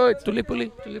 Take your boy. Tuli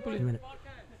puli. Tuli Wait a puli. minute.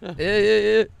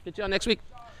 Yeah. Get you on next week.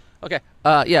 Okay.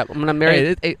 Yeah, I'm gonna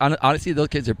marry. Honestly, those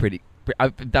kids are pretty.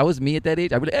 If that was me at that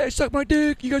age, I'd be like, "Hey, suck my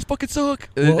dick! You guys fucking suck."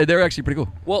 Well- And they're actually pretty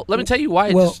cool. Well, let me tell you why.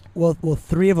 it Well, just- well,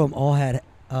 three of them all had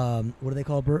what do they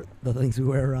call, Bert? The things we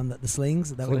wear around the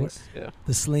slings. That we wear? slings, yeah.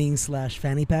 The slings /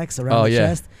 fanny packs around Oh, the yeah.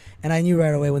 chest, and I knew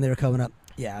right away when they were coming up.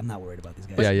 Yeah, I'm not worried about these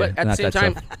guys. But, Yeah, but at the not same that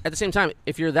time, tough.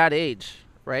 if you're that age,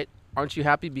 right? Aren't you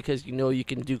happy because you know you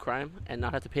can do crime and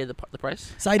not have to pay the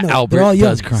price? Side note, Albert they're all young.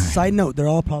 does crime. Side note, they're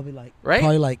all probably like Right?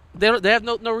 They have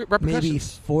no repercussions. maybe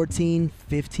 14,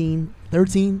 15,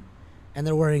 13, and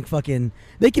they're wearing fucking.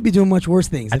 They could be doing much worse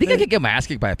things. I If think I they- could get my ass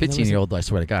kicked by a 15-year-old. Though, I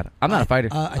swear to God, I'm not a fighter.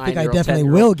 I think I 9-year-old, definitely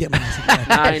 10-year-old. will get my ass kicked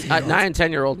by a 15-year-old. 9,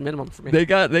 10-year-old minimum for me. They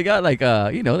got like they got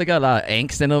a lot of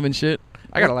angst in them and shit.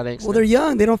 I got a lot of angst. Well, they're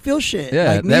young. They don't feel shit.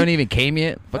 Yeah, Like they me, haven't even came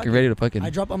yet. Fucking Fuck ready it. to fucking. I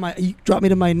you drop me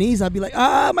to my knees. I'd be like,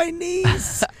 my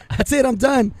knees. That's it. I'm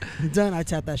done. I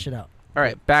tap that shit out. All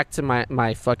right, back to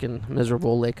my fucking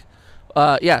miserable lake.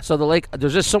 Yeah, so the lake,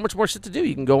 there's just so much more shit to do.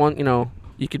 You can go on,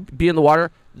 you could be in the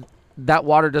water. That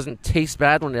water doesn't taste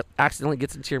bad when it accidentally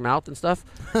gets into your mouth and stuff.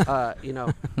 a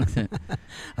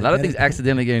lot of things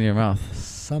accidentally get in your mouth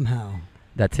Somehow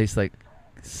that taste like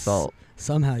salt.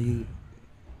 Somehow you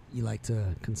like to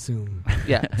consume.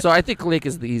 Yeah, so I think lake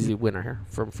is the easy winner here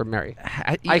for Mary.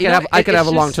 I You could know, have I could it's have a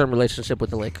just- long-term relationship with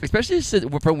the lake. Especially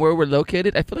from where we're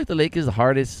located. I feel like the lake is the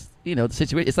hardest. The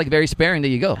situation. It's like very sparing that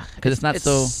you go because it's not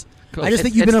so. Close. I just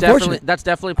think It's you've been definitely- unfortunate. That's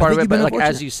definitely part of think it. you've But been like as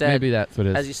unfortunate. you said, Maybe that's what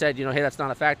it is. as you said, hey, that's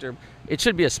not a factor. It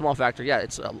should be a small factor. Yeah,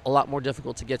 it's a lot more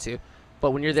difficult to get to.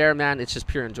 But when you're there, man, it's just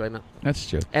pure enjoyment. That's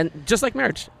true. And just like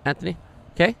marriage, Anthony,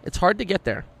 okay? It's hard to get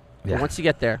there. Yeah. But once you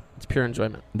get there, it's pure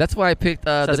enjoyment. That's why I picked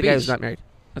the Says a guy beach. who's not married.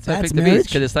 That's why I That's picked the beach marriage?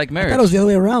 because it's like I marriage. thought it was the other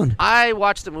way around. I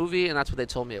watched the movie, and that's what they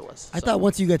told me it was. I So, thought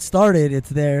once you get started, it's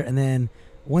there, and then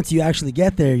once you actually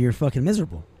get there, you're fucking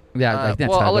miserable. Yeah, like that's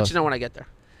well, how it I'll let goes. you know when I get there.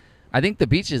 I think the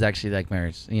beach is actually like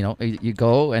marriage. You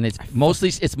go and it's mostly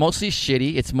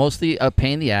shitty. It's mostly a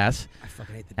pain in the ass, I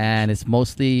fucking hate the and it's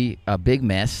mostly a big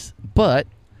mess. But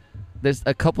there's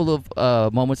a couple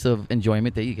of moments of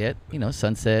enjoyment that you get.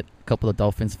 Sunset, a couple of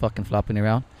dolphins fucking flopping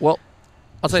around. Well,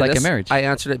 I'll It's tell you like a this. marriage. I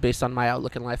answered it based on my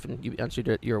outlook in life, and you answered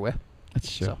it your way.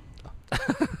 That's true. So.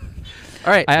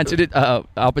 All right. I answered it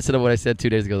opposite of what I said 2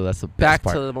 days ago. That's the best Back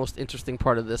part. to the most interesting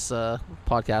part of this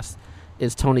podcast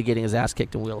is Tony getting his ass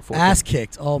kicked in Wheel of Fortune. ass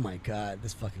kicked. Oh my god,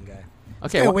 this fucking guy.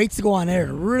 Okay. This guy waits to go on air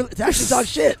to actually talk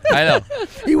shit. I know.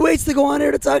 He waits to go on air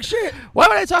to talk shit. Why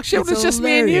would I talk shit when It's it's just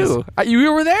me and you?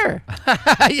 You were there.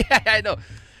 Yeah, I know.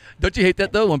 Don't you hate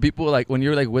that though? When people when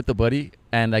you're like with a buddy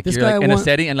and like This you're guy like in a won-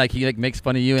 setting and like he like makes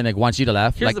fun of you and like wants you to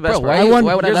laugh. Here's like, the best bro, part. why, I won-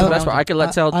 why would I Here's laugh the best around part. I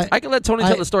could let I Tony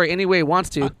tell the story any way he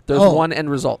wants to. There's oh. one end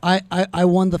result. I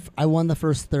won the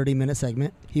first 30-minute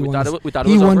segment. He We won. thought the, it we thought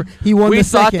he it was won. over. He won We the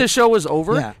thought second. the show was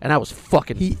over, Yeah. and I was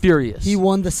fucking He- furious. He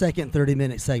won the second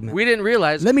 30-minute segment. We didn't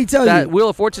realize Let me tell that you. Wheel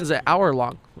of Fortune's an hour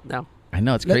long now. I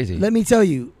know it's crazy. Let me tell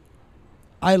you,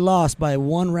 I lost by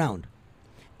 1 round,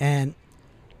 and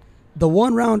the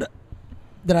 1 round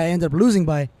that I ended up losing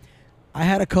by, I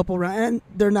had a couple rounds, and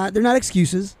they're not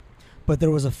excuses, but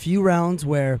there was a few rounds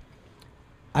where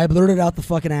I blurted out the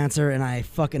fucking answer and I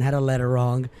fucking had a letter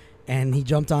wrong, and he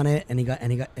jumped on it and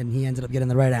he ended up getting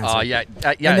the right answer. Oh yeah,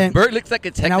 And then- Bert looks like a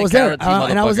and technicality I was there.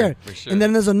 And I was there. motherfucker, for sure. And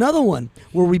then there's another one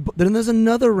where then there's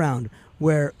another round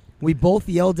where we both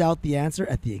yelled out the answer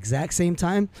at the exact same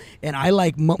time, and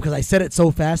I because I said it so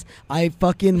fast, I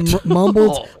fucking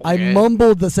mumbled. Oh, I okay.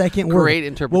 mumbled the second word.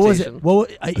 Great What was it?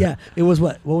 interpretation. Yeah, it was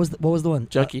what? What was the one?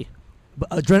 Junkie.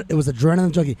 It was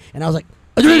adrenaline junkie, and I was like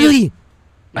adrenaline.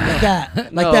 Like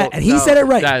that, No, and he no, said it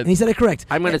right, that- and he said it correct.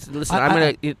 I'm gonna And listen. I-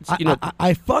 I'm gonna.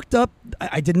 I fucked up.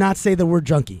 I did not say the word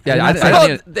junkie. Yeah, did I not say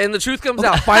don't it. even- Then the truth comes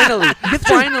out. Finally,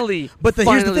 finally. But here's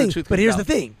finally the thing. truth But comes here's out. the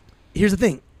thing. Here's the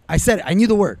thing. I said it. I knew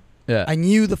the word. yeah. I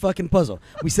knew the fucking puzzle.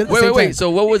 We said it at the same Wait. time. So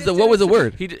what was the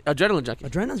word? He did, adrenaline junkie.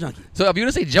 Adrenaline junkie. So if you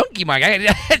want to say junkie, my guy,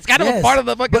 it's kind of a Yes. part of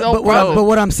the fucking whole but problem.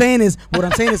 what I'm saying is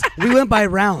we went by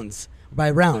rounds,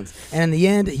 and in the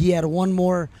end he had one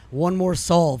more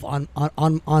solve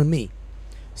on me.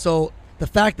 So the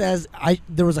fact that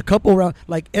there was a couple rounds,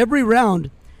 like every round,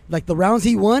 like the rounds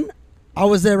he won, I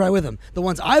was there right with him. The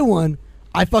ones I won,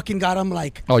 I fucking got him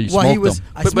like Oh, you while he smoked was. him.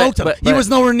 I But- smoked him. but- He was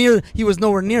nowhere near. He was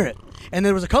nowhere near it. And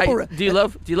there was a couple. Hey, do you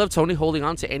love Tony holding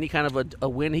on to any kind of a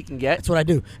win he can get? That's what I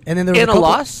do. And then there was In a couple,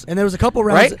 loss? And there was a couple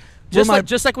rounds. Right?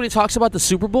 Just like when he talks about the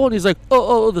Super Bowl and he's like,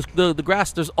 the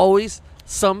grass. There's always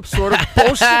some sort of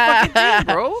bullshit fucking game,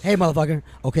 bro. Hey, motherfucker.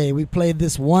 Okay, we played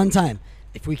this one time.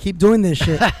 If we keep doing this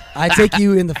shit, I take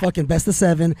you in the fucking best of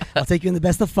 7. I'll take you in the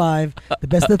best of 5, the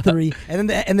best of 3, and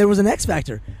then and there was an X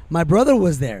factor. My brother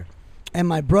was there, and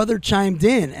my brother chimed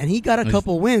in, and he got a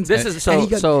couple wins. This is and he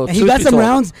got, so. and he got some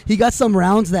rounds. He got some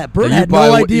rounds that Bert had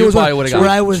no idea was where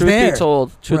I was there.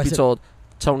 Truth be told,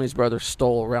 Tony's brother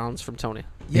stole rounds from Tony.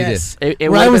 Yes, It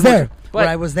where I was there. But, where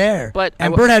I was there. but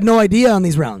and Bert had no idea on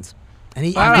these rounds. And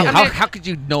he, How could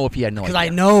you know if he had no idea? because I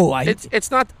know.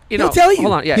 it's not, you know. He'll tell you.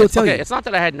 Hold on, yeah. He'll It's, tell okay, you. it's not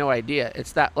that I had no idea.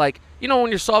 It's that, like, you know,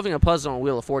 when you're solving a puzzle on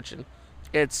Wheel of Fortune,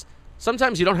 it's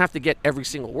sometimes you don't have to get every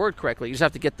single word correctly. You just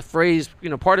have to get the phrase, you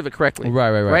know, part of it correctly.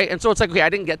 Right. And so it's like, okay, I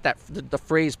didn't get that the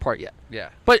phrase part yet. Yeah.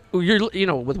 But you're, you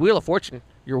know, with Wheel of Fortune,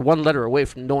 you're one letter away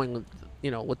from knowing,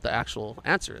 you know, what the actual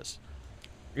answer is.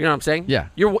 You know what I'm saying? Yeah.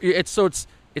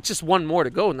 It's just one more to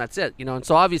go, and that's it. You know, and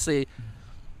so obviously,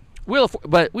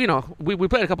 but you know, we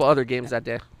played a couple other games that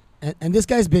day. And this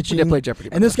guy's bitching. We did play Jeopardy.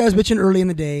 And this guy's bitching early in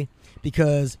the day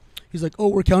because he's like, "Oh,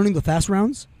 we're counting the fast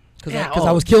rounds." Because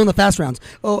I was killing the fast rounds.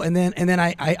 Oh, and then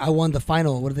I won the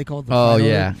final. What do they call it? The final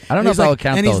yeah. one. I don't know if I would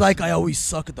count And those. he's like, I always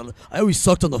sucked on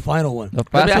the final one. The Let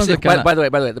me fast ask ones you, are kinda, by the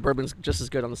way, the bourbon's just as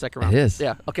good on the second round. It is.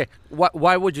 Yeah. Okay.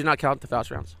 Why would you not count the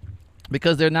fast rounds?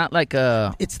 because they're not like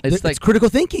It's like critical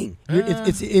thinking.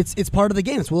 It's part of the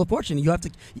game. It's Wheel of Fortune. You have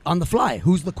to on the fly.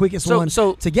 Who's the quickest one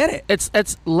to get it?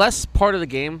 It's less part of the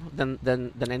game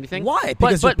than anything. Why? But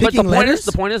Because you're the picking point letters?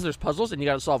 is there's puzzles and you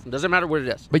got to solve them. Doesn't matter what it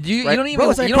is. But you Right? don't even. Bro,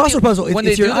 it's like you a don't crossword even- puzzle. When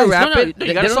It's they do your the eyes. rapid, No,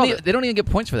 you gotta solve it. they don't even get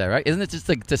points for that, right? Isn't it just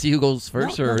like to see who goes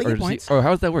first, No, or they get or, points. or how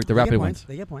does that work? The They get rapid points. ones.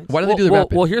 They get points. Why do they do the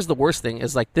rapid? Well, here's the worst thing: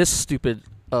 is like this stupid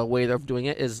way they're doing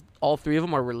it is all three of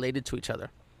them are related to each other.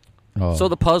 Oh. So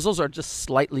the puzzles are just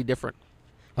slightly different.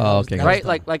 Oh, okay. That Right,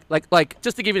 was dumb. like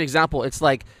just to give you an example, it's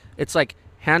like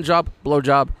hand job, blow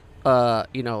job,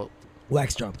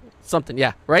 Wax job. something,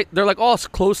 yeah, right. They're like all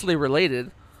closely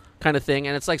related, kind of thing,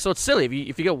 and it's like so it's silly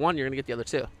if you get one, you're gonna get the other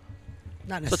two.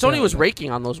 Not So necessarily. Tony was raking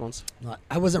on those ones. No,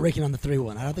 I wasn't raking on the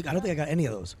 3-1. I don't think I got any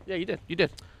of those. Yeah, you did.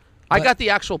 I But- got the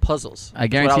actual puzzles. I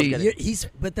That's what was guarantee getting.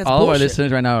 But that's all of our bullshit.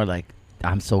 listeners right now are like,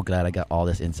 I'm so glad I got all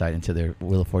this insight into their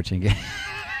Wheel of Fortune game.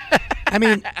 I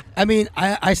mean,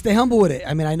 I stay humble with it.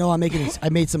 I mean, I know I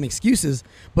made some excuses,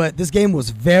 but this game was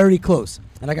very close.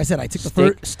 And like I said, I took the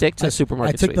first. Stick to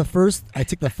supermarket. I took Sweep.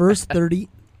 the first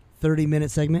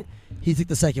 30-minute segment. He took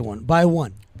the second one by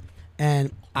one.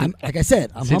 And I'm like I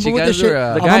said, I'm Since humble you with this guys shit.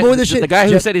 are, I'm humble with this shit. The guy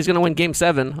who Jeff- said he's going to win Game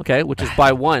 7, okay, which is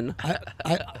by one. I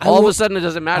All of will- a sudden, it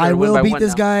doesn't matter. I to win will by beat one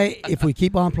this now. guy if we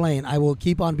keep on playing. I will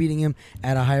keep on beating him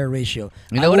at a higher ratio.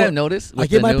 You know what I've noticed? I with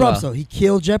give the my new, props though. He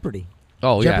killed Jeopardy.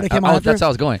 Oh Jeopardy yeah, came out that's after? how I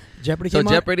was going. Jeopardy So came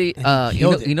Jeopardy, out, and he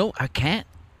killed it. you know, I can't.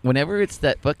 Whenever it's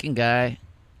that fucking guy,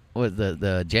 what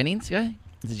the Jennings guy?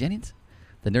 Is it Jennings,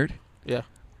 the nerd? Yeah.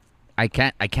 I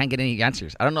can't get any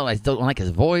answers. I don't know. I still don't like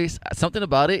his voice. Something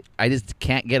about it. I just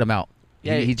can't get him out.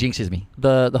 Yeah, he jinxes me.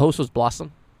 The host was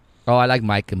Blossom. Oh, I like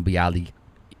Mike and Bialy.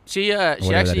 She whatever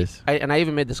that actually, is. I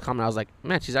even made this comment. I was like,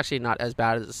 man, she's actually not as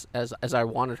bad as I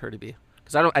wanted her to be.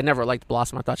 Because I never liked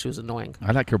Blossom. I thought she was annoying.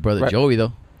 I like her brother Right. Joey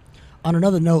though. On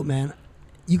another note, man,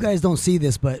 you guys don't see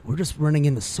this, but we're just running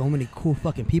into so many cool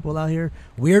fucking people out here.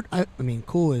 Weird. I mean,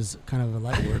 cool is kind of a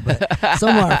light word, but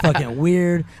some are fucking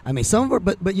weird. I mean, some are,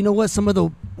 but you know what? Some of the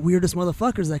weirdest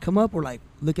motherfuckers that come up were like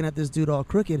looking at this dude all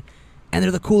crooked, and they're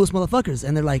the coolest motherfuckers,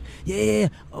 and they're like, yeah,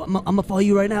 I'm gonna follow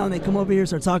you right now, and they come over here,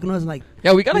 start talking to us, and like,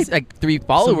 Yeah, we got like 3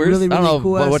 followers. really, I don't really know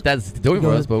cool what ass- that's doing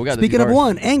for us, but we got. Speaking of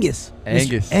one, Angus.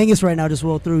 Angus. Mr. Angus right now just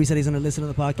rolled through. He said he's gonna listen to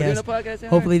the podcast. podcast.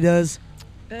 Hopefully he does.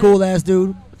 Cool ass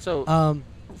dude. So,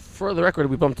 for the record,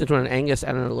 we bumped into an Angus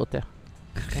and an elote.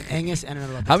 And Angus and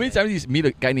another. How many times do you meet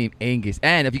a guy named Angus?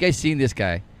 And have you guys seen this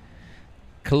guy?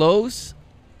 Close.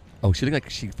 Oh, she looked like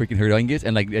she freaking heard Angus,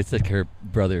 and like it's like her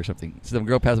brother or something. So the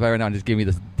girl passed by right now and just gave me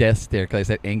this death stare because I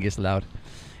said Angus loud.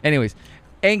 Anyways,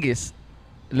 Angus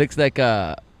looks like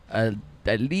at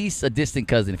least a distant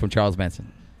cousin from Charles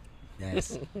Manson.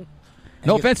 Yes.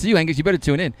 No Angus- offense to you, Angus. You better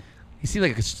tune in. He seems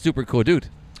like a super cool dude.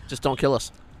 Just don't kill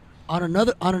us. On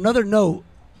another note,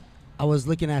 I was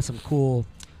looking at some cool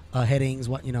headings,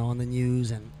 on the news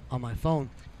and on my phone,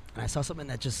 and I saw something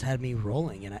that just had me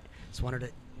rolling, and I just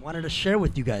wanted to share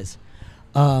with you guys.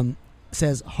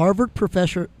 Says Harvard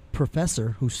professor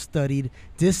who studied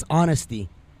dishonesty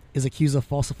is accused of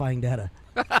falsifying data.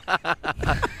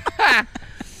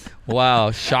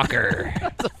 Wow, shocker.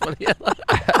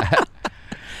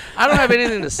 I don't have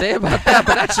anything to say about that,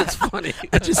 but that shit's funny.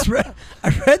 I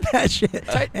read that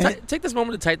shit. Take this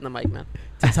moment to tighten the mic, man.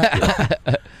 It's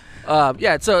like-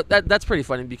 Yeah, so that's pretty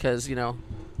funny because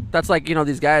That's like,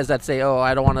 these guys that say, oh,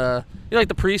 I don't want to, like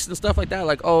the priests and stuff like that,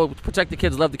 like, oh, protect the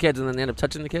kids, love the kids, and then they end up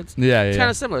touching the kids. Yeah, It's kind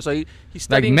of similar. So he's like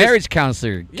studying marriage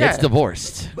counselor gets Yeah.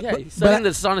 divorced. He's studying the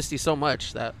dishonesty so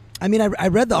much that I mean, I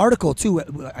read the article too.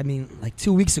 I mean, like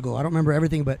 2 weeks ago. I don't remember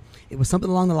everything, but it was something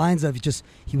along the lines of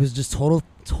he was just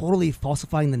totally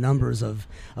falsifying the numbers of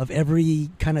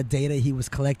every kind of data he was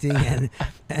collecting, and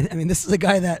I mean, this is a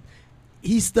guy that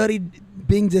he studied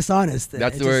being dishonest.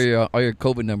 That's It where all your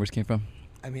COVID numbers came from.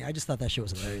 I mean, I just thought that shit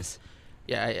was hilarious.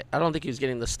 yeah, I don't think he was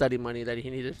getting the study money that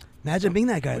he needed. Imagine being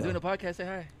that guy. We're doing Though. a podcast. Say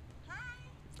hi.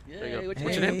 There you go. Yay, what's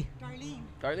What's your your name? name?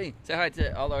 Darlene. Say hi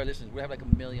to all our listeners. We have like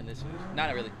 1 million listeners. No,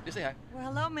 not really. Just say hi. Well,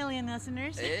 hello, million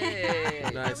listeners. Hey. How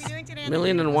Nice. are we doing today? on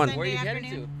Million this and one. Sunday Where are you heading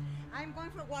afternoon? to? I'm going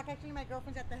for a walk. Actually, my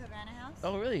girlfriend's at the Havana House.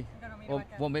 Oh, really? I'm gonna meet Well, her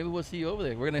back well, up. maybe we'll see you over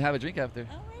there. We're gonna have a drink after.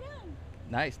 Oh, right on.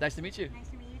 Nice to meet you. Nice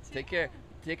to meet you too. Take care.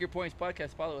 Take Your Points podcast.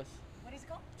 Follow us. What is it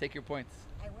called? Take Your Points.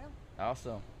 I will.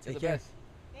 Awesome. You're Take the care. best.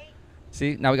 Hey.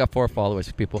 See, now we got 4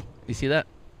 followers, people. You see that?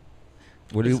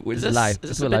 We're live.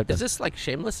 Is what live is does. this like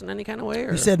shameless in any kind of way?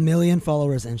 Or? You said million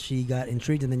followers, and she got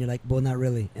intrigued, and then you're like, well, not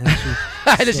really. And then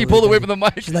And then she slowly pulled away done. from the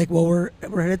mic. She's like, well, we're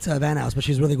headed to Havana House, but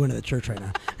she's really going to the church right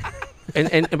now.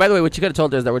 and by the way, what you could have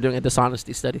told her is that we're doing a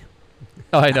dishonesty study.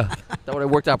 Oh, I know. That would have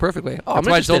worked out perfectly. Oh, That's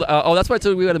I'm why I interested. told. That's why I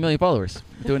told you we had 1 million followers.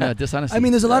 Doing a dishonesty. I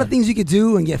mean, there's a lot of things you could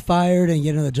do and get fired and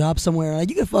get another job somewhere. Like,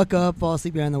 you could fuck up, fall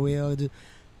asleep behind the wheel.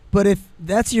 But if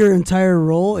that's your entire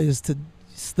role is to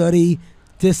study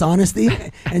dishonesty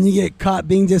and you get caught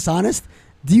being dishonest,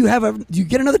 do you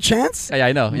get another chance? Yeah,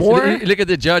 I know. More- You look at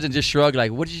the judge and just shrug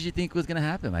like, what did you think was gonna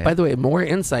happen? Like, By the way, more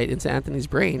insight into Anthony's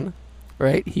brain,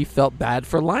 right? He felt bad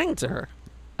for lying to her.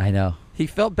 I know. He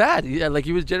felt bad. Like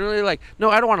he was generally like, no,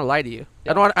 I don't want to lie to you.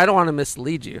 I don't want to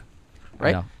mislead you. I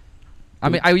Right? know. I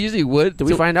mean, I usually would. Did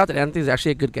we find out that Anthony's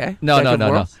actually a good guy? No, Guy no, good no,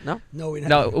 no. morals? No. No, we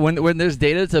No, when there's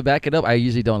data to back it up, I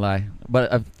usually don't lie.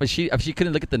 But if she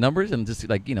couldn't look at the numbers and just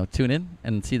like tune in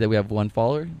and see that we have 1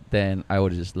 follower, then I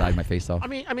would have just lied my face off. I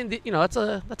mean, that's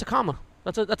a comma.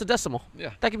 That's a decimal. Yeah.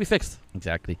 That can be fixed.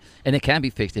 Exactly. And it can be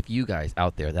fixed if you guys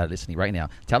out there that are listening right now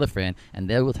tell a friend, and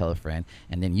they will tell a friend,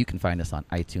 and then you can find us on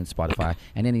iTunes, Spotify,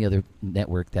 and any other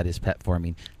network that is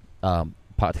platforming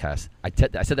podcast. I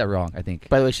said that wrong, I think.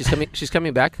 By the way, she's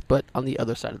coming back, but on the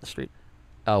other side of the street.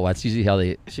 Oh, that's usually how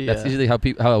that's usually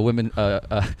how women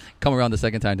come around the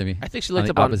second time to me. I think she On looked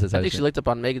the up on. I opposite side of think she shit. looked up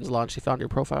on Megan's Law and she found your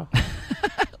profile.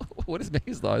 What is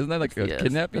Megan's Law? Isn't that like a Yes,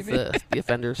 kidnapping that's thing? the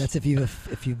offenders. That's if you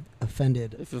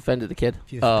offended. if you offended a kid.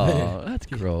 If you Oh, that's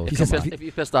gross. If If you you, said- pissed, if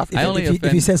you pissed off. I only if you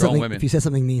offend said grown something, women. if you said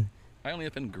something mean. I only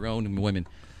offend grown women,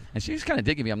 and she's kind of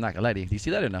digging me. I'm not gonna lie to you. Do you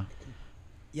see that or no?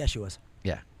 Yeah, she was.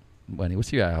 Bunny,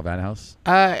 what's your Havana House?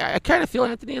 I kind of feel,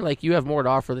 Anthony, like you have more to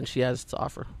offer than she has to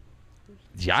offer.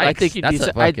 Yikes! I think you'd be. That's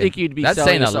a I fucking- think you'd be That's selling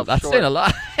saying a yourself lot. That's short. saying a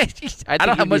lot. I I think don't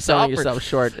have you'd be much to selling offer. yourself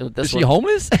short with this Is she one.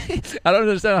 homeless? I don't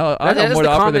understand how I That have is more the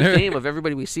to offer common than her. theme of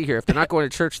everybody we see here. If they're not going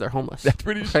to church, they're homeless. That's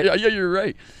pretty. Right? Yeah, you're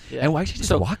right. Yeah. And why is she just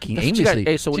So, walking that's what you got-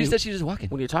 aimlessly? hey, so when She you- said she's just walking.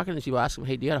 When you're talking to you, ask them,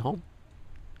 "Hey, do you got a home?"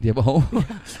 Do you have a home?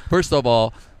 First of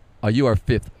all, are you our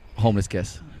 5th homeless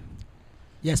guest?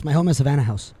 Yes, my home is Havana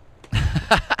House.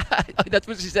 That's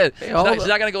what she said. Hey, She's hold not, up. she's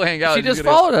not gonna go hang out. She She's just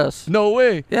gonna- followed us. No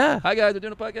way. Yeah. Hi guys, we're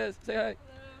doing a podcast. Say hi.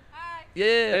 Hi.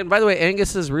 Yeah. And by the way,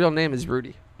 Angus's real name is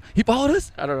Rudy. He followed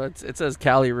us. I don't know. It says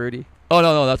Cali Rudy. Oh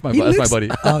no, that's my He that's my looks- buddy.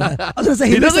 Oh, I was gonna say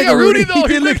He looks looks like like a Rudy, though. He He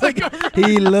did looks look like like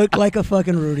he looked like a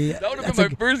fucking Rudy. That would have That's been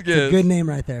my a- first it's a guess. good name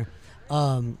right there.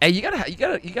 Hey, you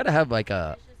gotta have like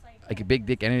a big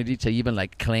dick energy to even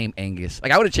like claim Angus.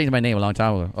 Like I would have changed my name a long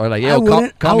time ago, or like I yo,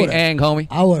 wouldn't. call I me would've. Ang, homie,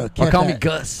 I would have or kept call that. me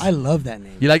Gus. I love that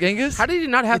name. You like Angus? How did he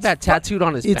not have It's that tattooed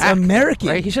on his it's back? American.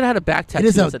 Right? He should have had a back tattoo. It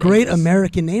is a that said great Angus.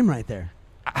 American name right there.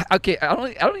 Okay, I don't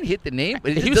even hit the name,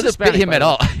 but it He just was doesn't Hispanic, fit him by at the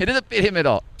way. all. It doesn't fit him at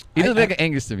all. He doesn't I- look like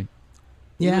Angus to me.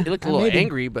 Yeah, He looked a little maybe.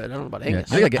 angry, but I don't know about Angus.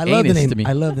 Yeah. Look like I an love the anus name. to me.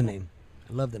 I love the name.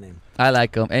 I love the name. I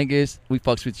like him. Angus, we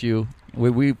fucks with you.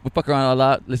 We fuck around a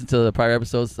lot. Listen to the prior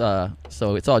episodes.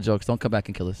 So it's all jokes. Don't come back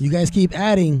and kill us. You guys keep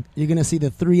adding. You're gonna see the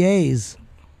 3 A's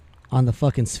on the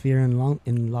fucking sphere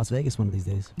in Las Vegas one of these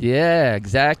days. Yeah,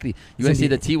 exactly. You're gonna It's see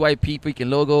the gonna TYP freaking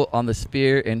logo on the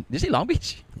sphere. And did you say Long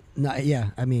Beach? No,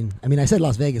 yeah. I mean, I said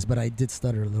Las Vegas, but I did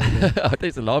stutter a little bit. I think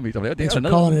it's in Long Beach. I'm like, Thanks they for got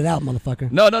another calling one. it out,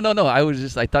 motherfucker. No.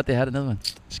 I thought they had another one.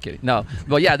 Just kidding. No,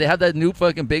 but yeah, they have that new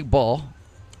fucking big ball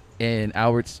in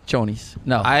Albert's Chonies.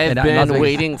 No, I've in Las been Vegas.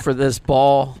 waiting for this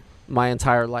ball my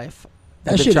entire life.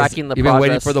 That I've shit been is- tracking the You've been progress.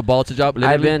 waiting for the ball to drop. I've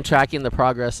Literally? been tracking the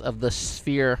progress of the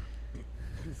sphere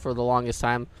for the longest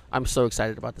time. I'm so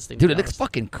excited about this thing. Dude, to it be looks honest.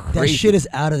 fucking That crazy. shit is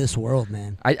out of this world,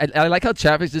 man. I like how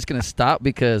traffic's just gonna stop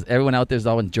because everyone out there's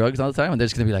all on drugs all the time, and they're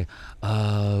just gonna be like,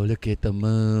 "Oh, look at the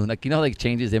moon!" Like like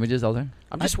changes images all the time.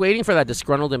 I'm just waiting for that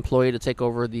disgruntled employee to take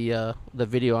over the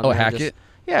video. On Oh, there and hack just- it?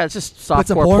 Yeah, it's just Put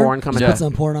some softcore porn, porn coming Just Yeah. put out.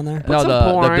 some porn on there. No, some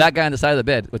the porn. black guy on the side of the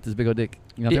bed with his big old dick.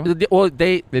 You know what I'm talking about? Well,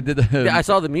 they They did the. I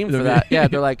saw the meme the for meme. that. Yeah,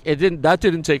 they're like, that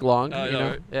didn't take long. Oh, you yeah, know?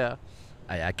 right. Yeah.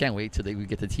 I can't wait till we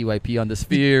get the TYP on the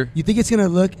sphere. You think it's gonna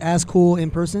look as cool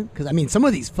in person? Because I mean, some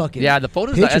of these fucking Yeah, the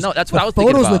photos. pictures, I know that's the what I was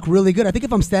thinking photos about. look really good. I think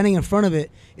if I'm standing in front of it,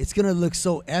 it's gonna look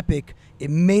so epic. It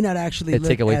may not actually It look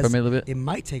take away as- from it a little bit. It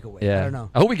might take away. Yeah, I don't know.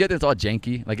 I hope we get this all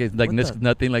janky. Like it's like What the-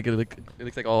 nothing. Like it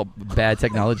looks like all bad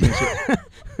technology and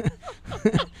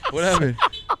shit. What happened?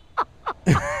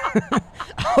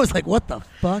 I was like, what the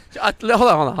fuck? Hold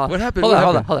on. What happened? Hold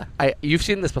What on. happened? You've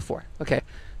seen this before. Okay.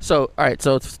 So, all right.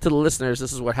 So, to the listeners,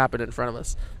 this is what happened in front of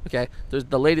us. Okay. There's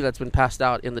the lady that's been passed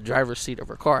out in the driver's seat of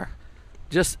her car.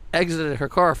 Just exited her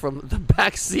car from the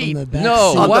back seat. From the back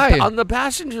No, seat. on why? on the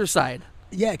passenger side.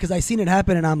 Yeah, because I seen it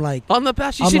happen, and I'm like, On the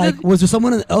passenger. was there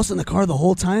someone else in the car the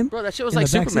whole time? Bro, that shit was in like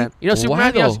the back Superman. seat? You know, Why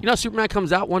Superman. though? You know, Superman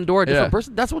comes out one door, a different Yeah.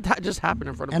 person. That's what just happened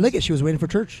in front of And us. look at, she was waiting for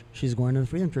church. She's going to the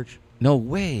Freedom Church. No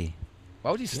way.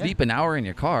 Why would you sleep an hour in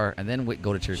your car and then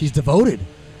go to church? She's devoted.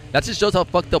 That just shows how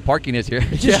fucked up parking is here.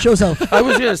 It just shows how. I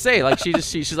was gonna say, like,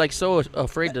 she's like so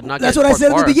afraid to not. That's get what I parked said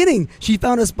at far. the beginning. She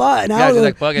found a spot, and Yeah, I she's was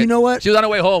like, fuck it. you know what? She was on her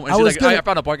way home, and I she's was like, gonna- I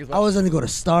found a parking spot. I was going to go to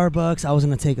Starbucks. I was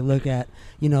going to take a look at,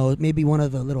 maybe one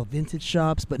of the little vintage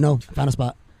shops, but no, I found a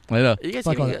spot. I know. Are you guys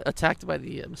Fuck all getting that. attacked by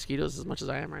the mosquitoes as much as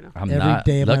I am right now? I'm Every not.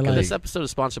 day of my luckily. life. This episode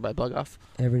is sponsored by Bug Off.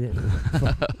 Every day.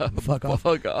 Fuck off.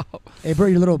 Fuck off. Hey, bro,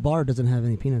 your little bar doesn't have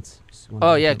any peanuts. Just wanna Oh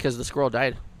let yeah, you- because the squirrel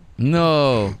died.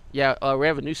 No. Yeah, we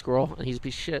have a new squirrel, and he's a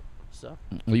piece of shit. So,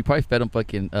 Well, you probably fed him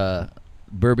fucking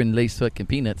bourbon laced fucking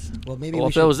peanuts. Well, maybe well, we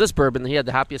if should. it was this bourbon, then he had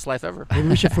the happiest life ever. Maybe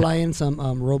we should fly in some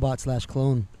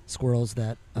robot/clone squirrels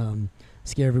that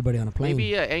scare everybody on a plane.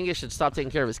 Maybe Angus should stop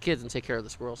taking care of his kids and take care of the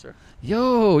squirrels, sir.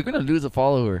 Yo, we're gonna lose a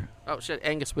follower. Oh shit,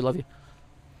 Angus, we love you.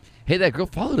 Hey, that girl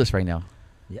followed us right now,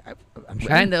 Yeah, I'm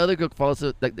sure. and the other girl follows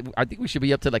us. Like, I think we should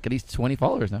be up to like at least 20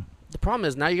 followers now. The problem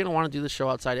is now you're gonna want to do this show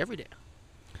outside every day.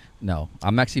 No,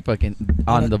 I'm actually fucking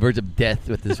on the verge of death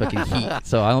with this fucking heat,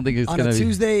 so I don't think it's on gonna a be.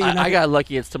 Tuesday, you're not I got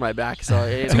lucky; it's to my back.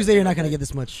 So Tuesday, you're not gonna get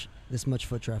this much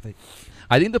foot traffic.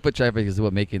 I think the foot traffic is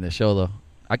what making the show though.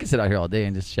 I can sit out here all day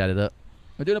and just chat it up.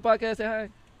 We're doing a podcast. Say hi.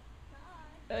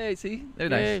 Hey, see, they're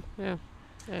nice. Yeah.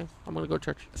 I'm gonna go to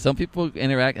church. Some people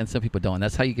interact and some people don't.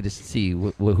 That's how you can just see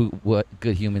what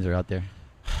good humans are out there.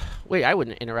 Wait, I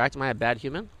wouldn't interact. Am I a bad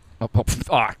human? Oh,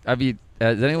 fuck. I mean,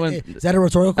 does anyone? Hey, is that a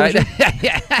rhetorical question?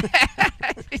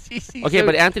 Okay,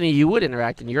 but Anthony, you would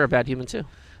interact, and you're a bad human too.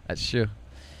 That's true.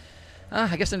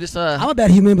 I guess I'm just. I'm a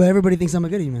bad human, but everybody thinks I'm a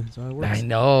good human, so it works. I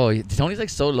know. Tony's like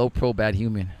so low pro bad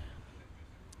human.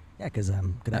 Yeah, because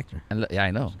I'm a good actor. And yeah,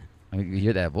 I know. I mean, you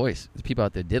hear that voice. There's people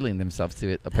out there diddling themselves to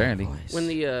it. Apparently. When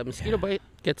the mosquito bite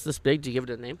gets this big, do you give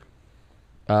it a name?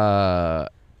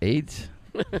 AIDS.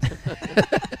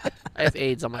 I have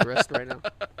AIDS on my wrist right now.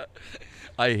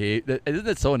 I hate that. Isn't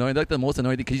that so annoying? Like the most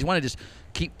annoying thing because you want to just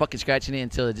keep fucking scratching it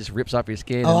until it just rips off your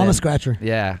skin. Oh, and I'm a then- scratcher.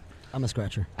 Yeah, I'm a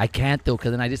scratcher. I can't though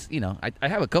because then I just I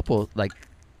have a couple like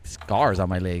scars on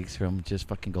my legs from just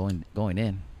fucking going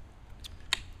in.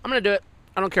 I'm gonna do it.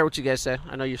 I don't care what you guys say.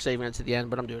 I know you're saving it to the end,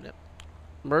 but I'm doing it.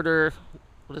 Murder.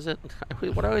 What is it? What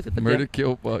do I always Murder,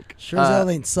 kill, fuck. Sure as hell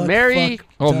ain't suck. Mary- fuck,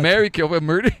 Oh, judge. Mary, kill, but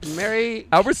murder. Mary.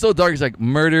 Albert's so dark. He's like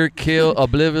murder, kill,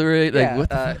 obliviate. Like what?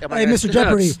 The fuck? Hey, Mr.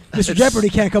 Jeopardy. Mr. Jeopardy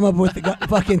can't come up with the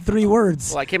fucking 3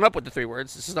 words. Well, I came up with the 3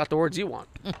 words. This is not the words you want.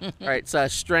 All right, so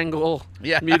strangle,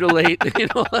 Yeah. mutilate.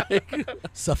 Like,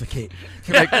 Suffocate.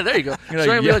 yeah, there you go. You're like,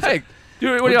 Strangle, mutilate. "Yikes."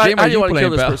 Dude, What how game do are you you want to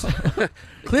kill playing, this person?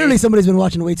 Clearly, somebody's been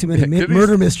watching way too many Could be-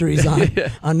 murder mysteries on,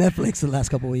 Yeah. on Netflix the last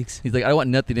couple weeks. He's like, I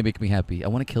want nothing to make me happy. I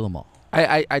want to kill them all.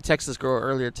 I texted this girl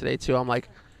earlier today too. I'm like,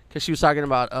 because she was talking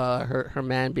about her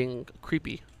man being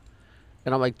creepy,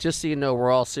 and I'm like, just so you know, we're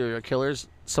all serial killers.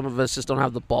 Some of us just don't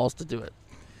have the balls to do it.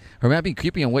 Her man being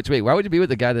creepy in which way? Why would you be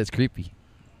with a guy that's creepy?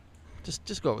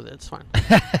 Just go with it. It's fine.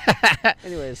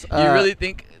 Anyways, You really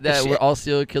think that she- we're all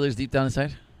serial killers deep down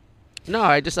inside? No,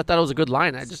 I thought it was a good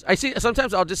line. I see.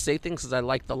 Sometimes I'll just say things because I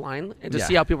like the line and just Yeah.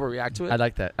 see how people react to it. I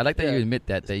like that. I like that Yeah. you admit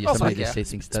that you Oh, somebody fuck just yeah. say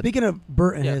things. That, Speaking of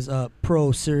Bert and Yeah. his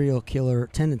pro serial killer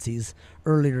tendencies,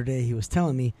 earlier today he was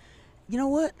telling me, you know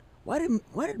what? Why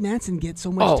did Manson get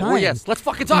so much Oh, time? well, yes. Let's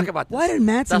fucking talk about this. Why did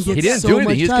Manson That's get what- he didn't so do anything.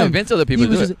 much He just time? convinced other people He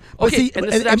to do was it. but Okay, see, and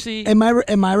this is actually- and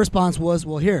my response was,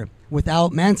 well, here,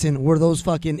 without Manson, were those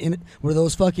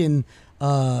fucking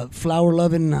flower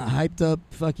loving, hyped up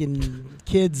fucking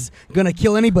kids gonna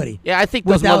kill anybody? Yeah, I think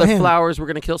those Without mother him. flowers were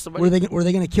gonna kill somebody. Were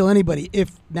they gonna kill anybody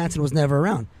if Manson was never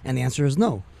around? And the answer is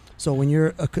no. So when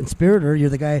you're a conspirator, you're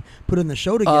the guy putting the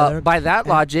show together. By that and-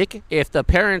 logic, if the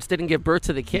parents didn't give birth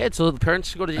to the kid, so the parents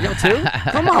should go to jail too?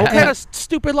 Come on, what kind of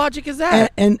stupid logic is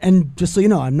that? And just so you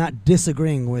know, I'm not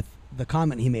disagreeing with the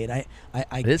comment he made. I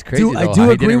It is crazy, do, I though, do how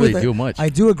he agree didn't with really it. do much. I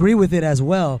do agree with it as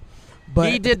well. But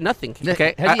He did nothing.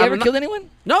 Okay, Has he I'm ever not- killed anyone?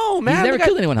 No, man. never the guy-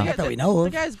 killed anyone, huh? the Not guy- that we know The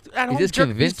of. guy's at He home. just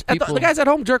convinced people. The guy's at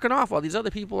home jerking off while these other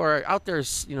people are out there,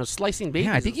 slicing babies.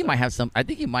 Yeah, I think and he stuff. might have some. I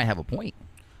think he might have a point.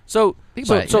 So, Think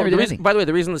so, about it. He so never the did reason, anything. by the way,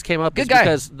 the reason this came up Good is guy,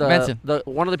 because Manson. the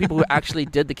one of the people who actually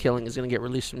did the killing is going to get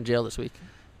released from jail this week.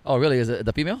 Oh, really? Is it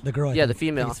the female? the girl, I Yeah, think- the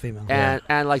female. I think it's female.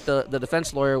 And like the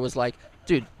defense lawyer was like,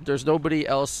 dude, there's nobody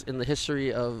else in the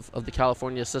history of the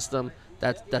California system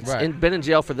that's Right. been in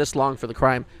jail for this long for the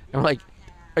crime. And we're like,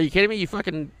 are you kidding me? You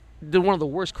fucking did one of the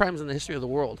worst crimes in the history of the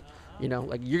world. You know,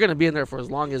 like you're gonna be in there for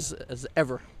as long as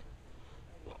ever.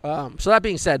 So that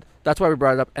being said, that's why we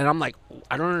brought it up. And I'm like,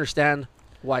 I don't understand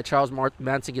why Charles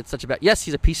Manson gets such a bad. Yes,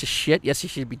 he's a piece of shit. Yes, he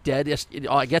should be dead. Yes,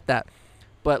 I get that.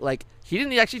 But like, he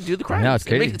didn't actually do the crime. know, it's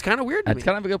crazy. It's kind of weird to me. That's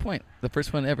kind of a good point. The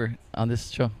first one ever on this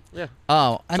show. Yeah.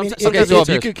 Oh, I mean, Sometimes- it- okay. sometimes So it's if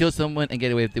you yours. could kill someone and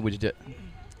get away with it, would you do it?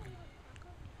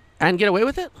 And get away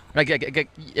with it? Like,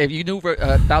 if you knew for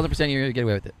 1,000% you're gonna get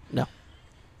away with it. No.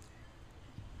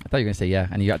 I thought you were gonna say yeah,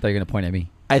 and I thought you were gonna point at me.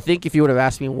 I think if you would have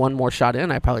asked me one more shot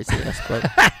in, I'd probably say yes.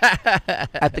 But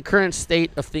at the current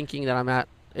state of thinking that I'm at,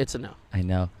 it's a no. I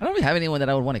know. I don't really have anyone that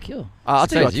I would want to kill. I'll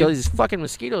tell you what, Besides kill these fucking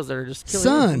mosquitoes that are just killing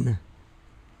me. Son,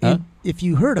 Huh? if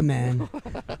you hurt a man,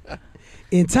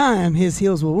 in time his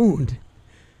heels will wound.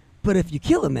 But if you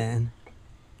kill a man,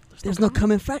 there's no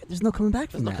coming back. There's no coming back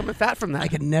There's from no that. coming fat from that. I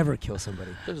could never kill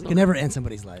somebody. There's I no- could never end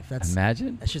somebody's life. That's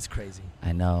Imagine. that shit's crazy.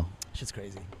 I know. That shit's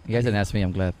crazy. You guys didn't ask me.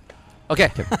 I'm glad.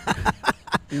 Okay.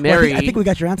 Well, Mary. I think we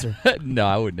got your answer. No,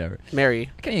 I would never.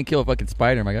 Mary. I can't even kill a fucking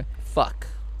spider, my guy. Fuck.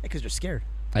 Because you're scared.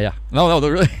 Yeah. No,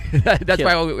 really. That's Kill.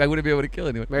 why I wouldn't be able to kill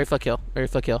anyone. Mary fuck kill. Mary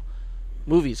fuck kill.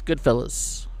 Movies.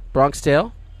 Goodfellas. Bronx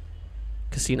Tale.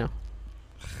 Casino.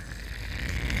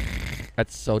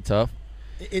 That's so tough.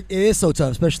 It is so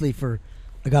tough, especially for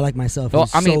a guy like myself. Well,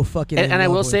 who's I mean, so fucking. And in I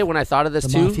love will with- say, when I thought of this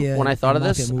the too, mafia when I and thought of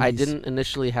mafia this, I movies. didn't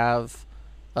initially have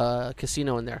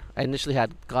Casino in there. I initially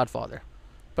had Godfather.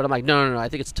 But I'm like, no. I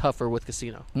think it's tougher with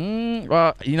Casino.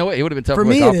 Well, you know what? It would have been tough for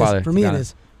with me, it Godfather. is. For to me, be it honest.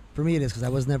 is. For me, it is because I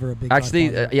was never a big. Actually,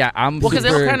 Godfather. yeah, I'm Well, because they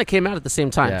all super- kind of came out at the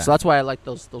same time. Yeah. So that's why I like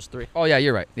those three. Oh yeah,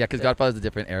 you're right. Yeah, because Yeah. Godfather's a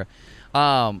different era.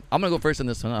 I'm gonna go first on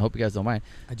this one. I hope you guys don't mind.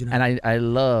 I do not. And I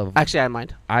love. Actually, I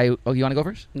mind. Oh, you want to go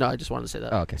first? No, I just wanted to say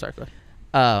that. Oh, okay. Sorry, go ahead.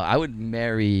 I would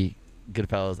marry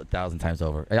Goodfellas 1,000 times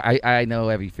over. I know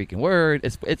every freaking word.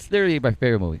 It's literally my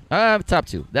favorite movie. Top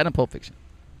two. That and Pulp Fiction.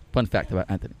 Fun fact about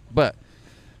Anthony. But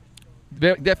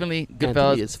definitely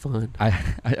Goodfellas. Anthony is fun. I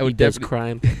He would does definitely.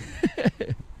 crime.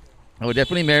 I would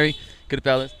definitely marry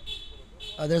Goodfellas.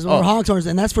 There's more honk horns,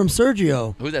 and that's from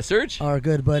Sergio, Who's that? Serge? our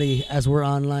good buddy. As we're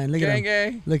online, look at him.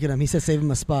 Gang. Look at him. He said, "Save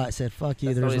him a spot." I said, "Fuck you."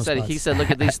 That's There's what no he said. spots. He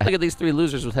said, look at these three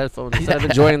losers with headphones. Instead of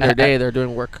enjoying their day, they're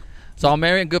doing work. So I'm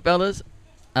marrying Goodfellas.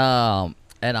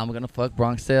 And I'm gonna fuck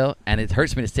Bronx Tale, and it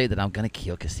hurts me to say that I'm gonna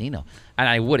kill Casino, and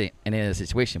I wouldn't in any other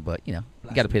situation. But you know,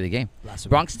 you gotta play the game. Blasphemy.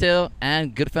 Bronx Tale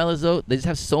and Goodfellas though, they just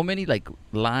have so many like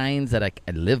lines that I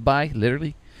live by,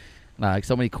 literally. Like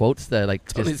so many quotes that like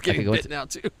Tony's just I could getting go bit into. now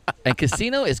too. And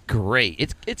Casino is great.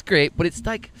 It's great, but it's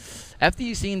like after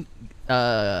you've seen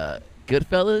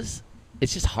Goodfellas,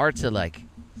 it's just hard to like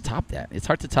top that. It's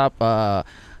hard to top.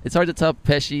 It's hard to top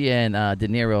Pesci and De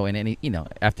Niro and any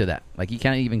after that. Like you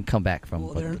can't even come back from.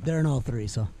 Well, they're in all three,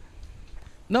 so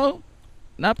No,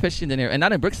 not Pesci and De Niro, and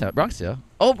not in Bronx Tale.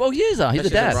 Oh, he is. He's the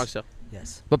dad. Bronx Tale.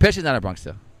 yes, But Pesci's not in Bronx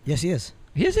Tale. yes, he is.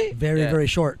 Is he? Very, Yeah. very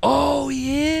short. Oh,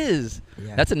 he is.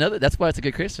 Yeah. That's why it's a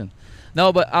good Christian.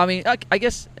 No, but I mean, I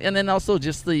guess, and then also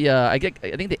just the I think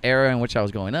the era in which I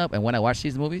was growing up and when I watched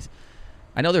these movies,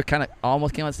 I know they're kind of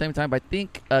almost came out at the same time, but I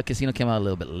think Casino came out a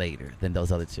little bit later than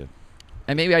those other two,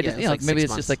 and maybe I Yeah, just it's like maybe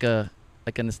 6 it's just months.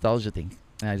 like a nostalgia thing,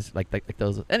 and I just like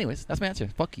those. Anyways, that's my answer.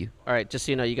 Fuck you. All right, just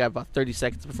so you know, you got about 30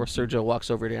 seconds before Sergio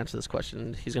walks over to answer this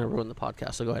question. He's going to ruin the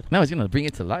podcast, so go ahead. No, he's gonna bring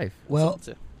it to life. Well, That's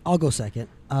it. I'll go second.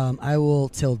 I will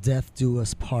Till Death Do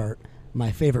Us Part. My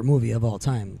favorite movie of all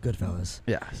time, Goodfellas.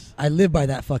 Yes. I live by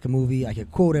that fucking movie. I could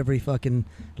quote every fucking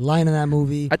line of that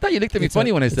movie. I thought you looked at me It's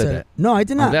funny when I it's said that. No, I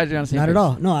did I'm not. glad you're on the same Not page. at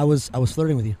all. No, I was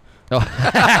flirting with you. Oh.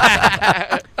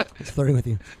 I was flirting with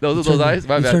you. those You turned me- eyes.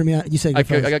 My you bad. turned me on. You said I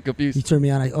Goodfellas. got confused. You turned me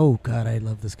on. Oh God, I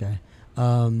love this guy.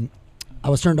 I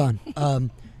was turned on.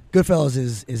 Goodfellas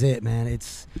is it, man.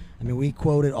 I mean, we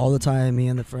quote it all the time. Me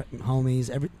and the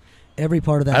homies. every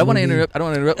part of that. I don't want to movie. interrupt. I don't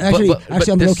want to interrupt. Actually, but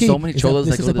I'm there's low key. so many cholos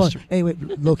that go to this. Hey,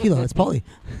 wait, low key though. It's Paulie.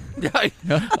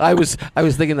 I was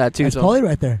thinking that too. It's So Paulie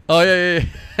right there. Oh yeah.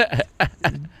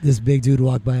 This big dude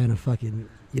walked by in a fucking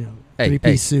Hey,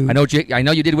 three-piece suit. I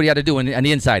know you did what you had to do on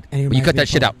the inside. And he But you reminds cut me that of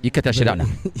shit Paulie. out. You cut that shit out now.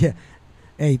 Yeah.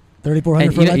 Hey, 3,400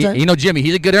 And for a lifetime. you know Jimmy,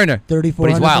 he's a good earner. 3,400 for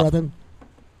a wild. lifetime.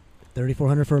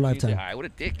 3,400 for a lifetime. Yeah, what a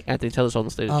dick. Anthony Taylor's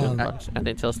homeless lady joined the Um, podcast.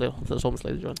 Anthony Taylor's homeless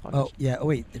lady joined the podcast. Oh yeah. Oh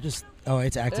wait. They're just. Oh,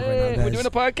 it's active right Hey, now, we're guys. doing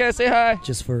a podcast. Say hi.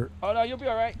 Just for Oh no, you'll be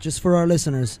all right. our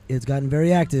listeners, it's gotten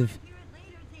very active. You were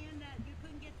later saying that you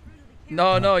couldn't get through to the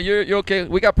camera. No, you're okay.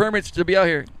 We got permits to be out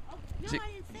here. No, See, I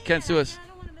didn't say can't that. sue I us. said I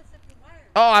don't want to mess up the wire.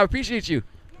 Oh, I appreciate you.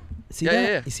 See Yeah, that?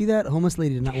 yeah. You see that? Homeless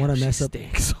lady did not want to mess up.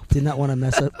 Did not want to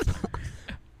mess up.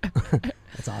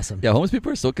 That's awesome. Yeah, homeless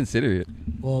people are so considerate.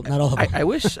 Well, not all of them. I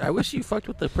wish you fucked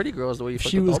with the pretty girls the way you fucked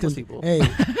she with the was homeless people. hey,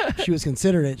 if she was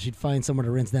considerate. She'd find somewhere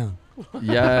to rinse down.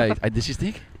 Yeah, did she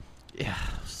stink? Yeah,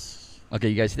 Okay,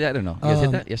 you guys see that or no? You guys hit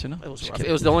Um, that? Yes or no? it was rough.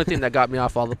 It was the only thing that got me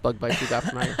off all the bug bites we got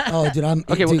from here. Oh, dude, I'm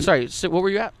Okay, well, dude, sorry. So what were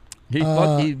you at?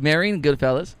 He's marrying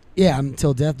Goodfellas. Yeah, I'm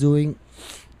till death doing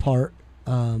part.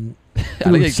 I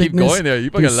think you keep sickness, going there. You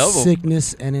through fucking love him.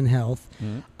 sickness and in health.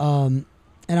 Mhm.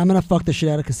 And I'm gonna fuck the shit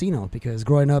out of Casino because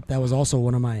growing up, that was also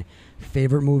one of my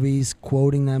favorite movies.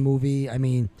 Quoting that movie, I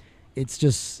mean, it's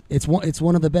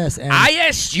one of the best. And, I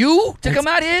asked you to And- come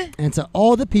out here. and to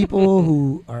all the people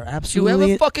who are You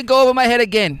absolutely ever fucking go over my head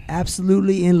again?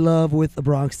 absolutely in love with The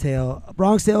Bronx Tale.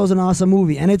 Bronx Tale is an awesome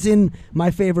movie, and it's in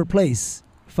my favorite place,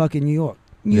 fucking New York.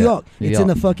 New Yeah, York. New It's in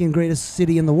the York. fucking greatest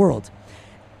city in the world.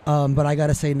 But I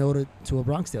gotta say no to a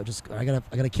Bronx Tale. I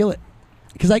gotta kill it.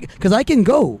 Because I can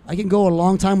go a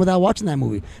long time without watching that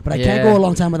movie, but I can't Yeah. go a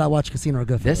long time without watching Casino or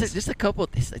Goodfellas. There's just a couple.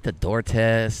 It's like the door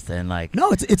test and like.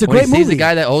 No, it's a when great he movie. sees the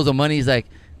guy that owes him money, he's like,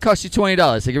 "Cost you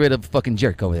 $20 to get rid of a fucking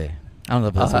jerk over there." I don't know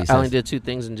if that's what he I only says. did 2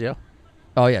 things in jail.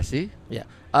 Oh yeah, see. Yeah.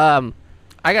 I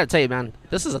gotta tell you, man,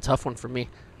 this is a tough one for me.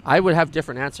 I would have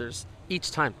different answers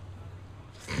each time.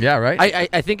 Yeah, right.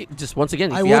 I think just once again,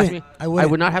 if I you wouldn't. ask me, I wouldn't.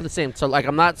 would not have the same. So like,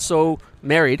 I'm not so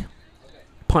married,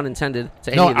 pun intended,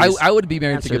 to any no, of these. I would be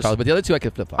married to answers. Goodfellas, but the other two I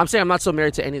could flip flop. I'm saying I'm not so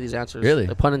married to any of these answers. Really?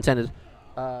 Pun intended.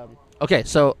 Okay,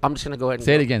 so I'm just gonna go ahead and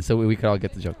Say it go. again so we could all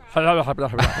get the joke.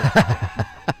 again.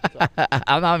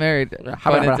 I'm not married.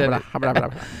 Pun intended.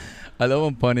 All I love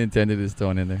when pun intended is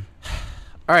thrown in there.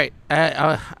 right,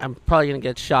 I'm probably gonna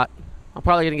get shot. I'm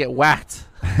probably gonna get whacked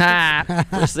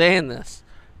for saying this,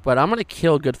 but I'm gonna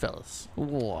kill Goodfellas.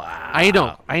 Wow. I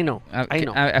know.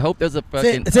 I hope there's a That's it.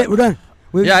 fucking. That's it. We're done.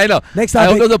 Yeah, I know. Next I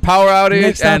hope topic. there's a power outage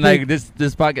Next and topic. like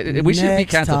this podcast. We should be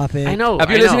Next canceled. topic. I know. If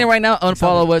you're I listening know. right now,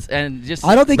 unfollow us and just.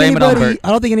 I don't think blame it on anybody. Bert.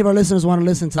 I don't think any of our listeners want to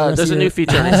listen to. the rest There's of a new your-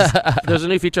 feature. There's a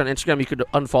new feature on Instagram. You could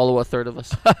unfollow a third of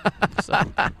us. So,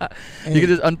 And You can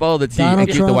just unfollow the T and Donald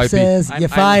keep the Trump white says you're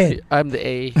fired. I'm the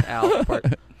A Al part.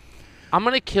 I'm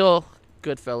gonna kill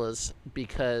Goodfellas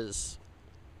because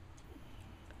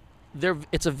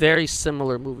it's a very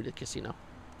similar movie to Casino.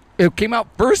 It came out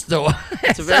first though.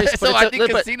 It's a very so but I it's a-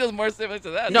 think but- Casino's more similar to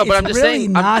that. No, but I'm It's just really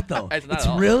saying, not though. It's not It's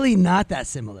at all. really not that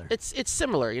similar. It's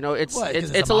similar. You know, it's What, 'cause it's,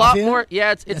 it's it's a a lot mafia? more.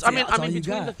 Yeah, it's. That's I it, mean, that's all you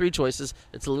between got. the 3 choices,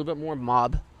 it's a little bit more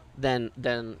mob than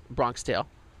Bronx Tale.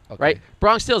 Okay. Right,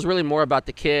 Bronx Tale is really more about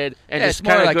the kid and Yeah, just it's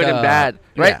more kind of like good and a- bad,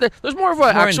 right? yeah. There's more of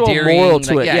an More actual endearing, moral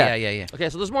to like, it. yeah. Okay,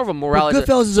 so there's more of a But morality.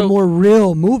 Goodfellas is so, a more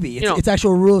real movie. It's, you know- it's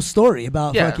actual real story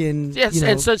about yeah, fucking. yes, you know,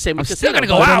 and so same I'm with still Casino. gonna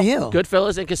go Benny out. Hill.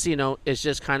 Goodfellas and Casino is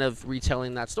just kind of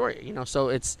retelling that story, you know. So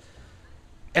it's,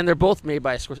 and they're both made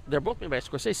by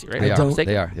Scorsese, right? They If I'm not are.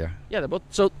 mistaken. They are. Yeah. Yeah, they're both.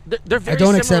 So they're very I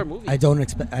don't similar accept. movies. I don't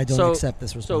expect. I don't So- accept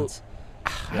this response.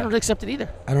 I don't accept it either.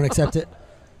 I don't accept it.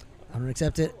 I don't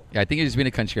accept it. Yeah, I think you're just being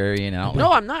a contrarian. I don't No,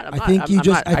 like- I'm not. I'm I not. think I'm, you I'm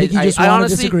just. not. I think you just I want to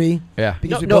honestly, disagree Yeah.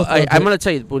 because we No, both. loved I'm it. going to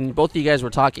tell you when both of you guys were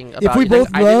talking about. If we it, both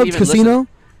I didn't loved even Casino,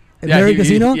 and Yeah, married he-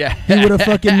 Casino, yeah. he would have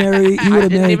fucking married. He would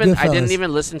have married Goodfellas. I didn't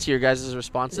even listen to your guys'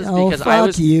 responses Oh, because fuck I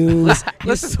was. you! Listen, You're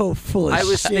listen, so full of I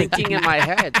was shit. thinking in my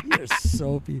head. You're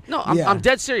so. No, I'm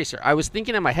dead serious here. I was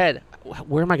thinking in my head,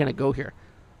 where am I going to go here?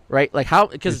 Right? Like how? You're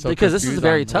Because so this is confused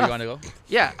very on where tough. you wanna go?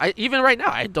 Yeah, even right now,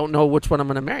 I don't know which one I'm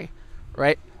going to marry.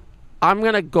 Right? I'm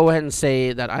going to go ahead and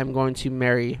say that I'm going to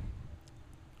marry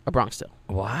a Bronx Tale.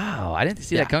 Wow, I didn't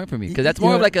see Yeah. that coming from you You- because that's you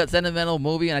more know- of like a sentimental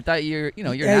movie, and I thought you're an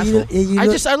Yeah,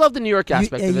 asshole. I love the New York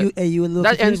aspect of it. you a little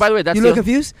That- and confused? by the way, that's you the look o-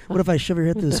 confused. What if I shove your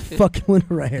head through this fucking window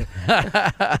right here?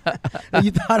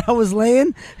 You thought I was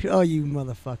laying? Oh, you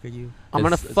motherfucker! You. I'm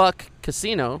gonna It's- fuck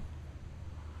Casino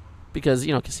because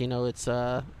Casino.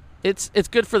 It's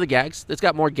good for the gags. It's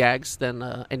got more gags than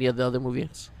any of the other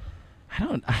movies. I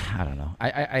don't know.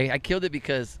 I killed it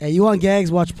because Hey, you want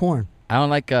gags? Watch porn. I don't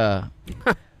like I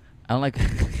don't like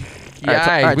Yeah,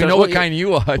 all right, we so know what- what kind you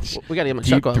watch. We gotta give him a Deep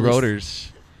chuckle. at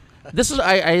least. throaters. This is.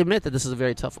 I admit that this is a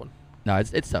very tough one. No,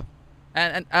 it's tough,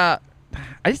 and I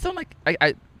just don't like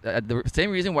the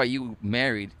same reason why you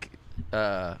married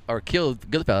or killed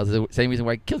Goodfellas is the same reason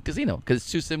why I killed Casino, because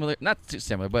it's too similar. Not too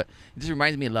similar, but it just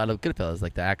reminds me a lot of Goodfellas,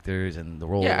 like the actors and the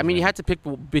roles. Yeah, I mean, you had to pick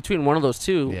between one of those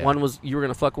two. Yeah. One was you were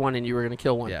gonna fuck one, and you were gonna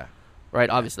kill one. Yeah. Right.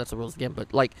 Obviously, that's the rules of the game.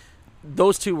 But like,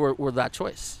 those two were that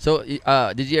choice. So,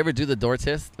 did you ever do the door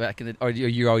test back in the, or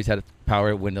you always had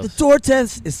power windows? The door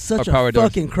test is such Or power a doors.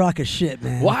 fucking crock of shit,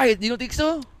 man. Why? You don't think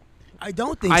so? I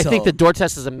don't think I so. think the door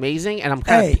test is amazing, and I'm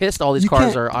kind Hey, of pissed all these you cars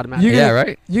can't- are automatic. You're Yeah, gonna,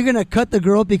 right. You're gonna cut the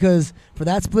girl because for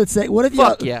that split second. What if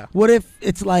Fuck you? yeah. What if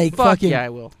it's like Fuck fucking? yeah, I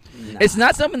will. It's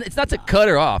not something. It's not to cut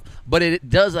her off, but it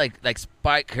does like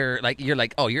spike her. Like you're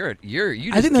like, oh, you I just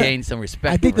think that- gained some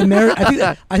respect. I think for the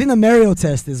her. I think the Mario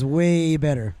test is way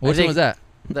better. Which one was that?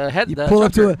 The head. You the pull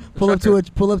up to trucker. a The pull up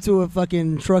trucker. to a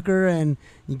fucking trucker and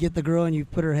you get the girl and you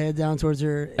put her head down towards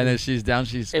her. And then she's down.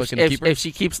 She's If, fucking a keeper.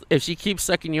 if she keeps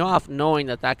sucking you off, knowing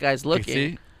that guy's looking,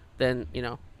 see? then you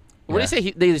know. What do you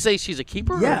say? They say she's a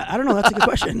keeper. or- Yeah, I don't know. That's a good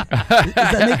question. Does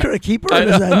that make her a keeper? Or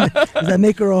does that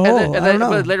make her a hole? And I then,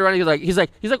 don't know. but later on, he's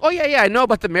like, oh yeah, I know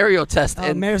about the Mario test. Oh,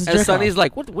 and Mario's a and jerk Sonny's off.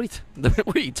 like, what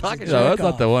are you talking No, about? that's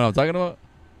not the one I'm talking about.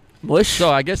 Mush. So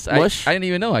I guess I Mush. didn't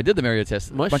even know I did the Mario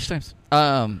test Mush. a bunch of times.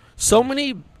 So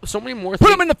many more.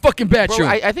 Put him in the fucking Bro, bathroom.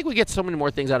 I think we get so many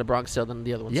more things out of Bronx Tale than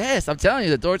the other ones. Yes, I'm telling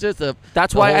you, the door test.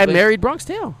 That's the why whole I thing. married Bronx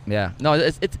Tale. Yeah, no,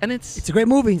 it's It's a great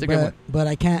movie, It's a good one. but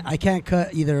I can't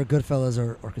cut either Goodfellas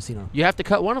or Casino. You have to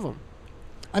cut one of them.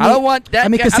 I don't want that. I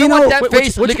mean, guy- I Casino- don't want that Which-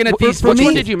 face which- looking at which- these. Which me-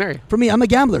 one did you marry? For me, I'm a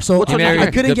gambler, so Which one You married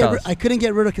I couldn't Goodfellas. I couldn't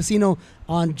get rid of Casino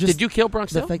on just. Did you kill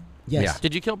Bronx the Tale? fact? Yes. Yeah.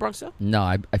 Did you kill Bronx Tale? No,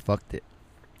 I fucked it.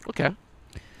 Okay.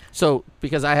 So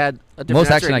because I had a different Most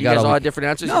answer, action and I you got guys all all had week. different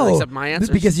answers, No, except my answers.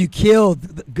 because you killed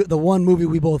the one movie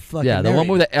we both fucking. Yeah, the one married.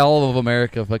 movie that all of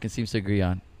America fucking seems to agree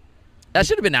on. That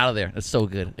should have been out of there. That's so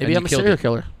good. maybe And I'm you a killed serial it.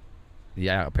 killer.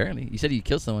 Yeah, apparently. You said you'd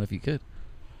kill someone if you could.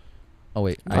 Oh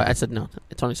wait, I said no.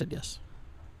 Tony said yes.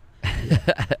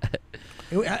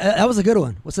 That was a good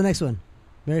one. What's the next one?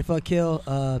 Mary Fuck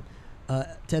Kill.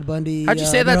 Ted Bundy. How'd you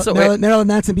say that so- Marilyn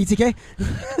Manson, BTK.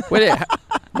 Wait,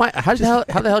 how the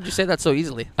hell did you say that so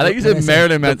easily? I think you What said did I say?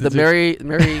 Marilyn The Manson. too.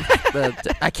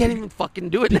 Mary, I can't even fucking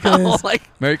do it now. Because- Like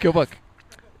Mary Kill Buck.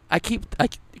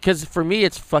 because for me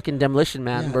it's fucking Demolition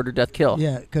Man, Yeah. Murder, Death, Kill.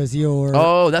 Yeah, because you're.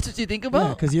 Oh, that's what you think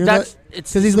about? because you're. That's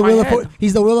Because he's the in my wheel of head.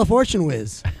 he's the Wheel of Fortune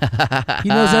whiz. He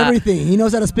knows everything. He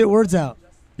knows how to spit words out.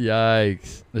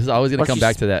 Yikes! This is always gonna What's come he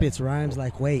back to that. Spits rhymes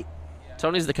like wait.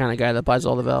 Tony's the kind of guy that buys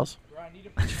all the vowels.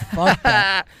 Fuck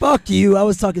that. Fuck you. I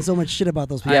was talking so much shit about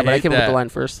those people. Yeah, but I hate came up with that. the line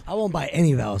first. I won't buy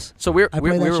any vowels. So I play we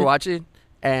that were shit. watching,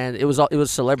 and it was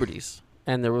celebrities,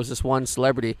 and there was this one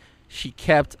celebrity. She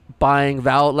kept buying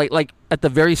vowel like at the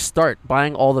very start,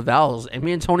 buying all the vowels, and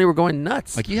me and Tony were going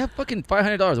nuts. Like you have fucking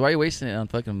 $500. Why are you wasting it on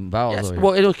fucking vowels? Yes, over here?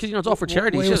 well, it was, 'cause, it's all for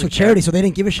charity. Well, She it was for doesn't care. charity, so they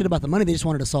didn't give a shit about the money. They just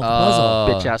wanted to solve the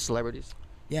puzzle. Bitch ass celebrities.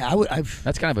 Yeah, I would.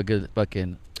 That's kind of a good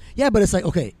fucking. Yeah, but it's like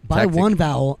okay, buy Tactic. one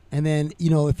vowel, and then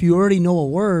if you already know a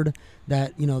word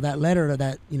that that letter or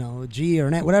that G or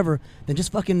an A, whatever, then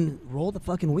just fucking roll the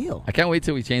fucking wheel. I can't wait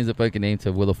till we change the fucking name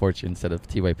to Wheel of Fortune instead of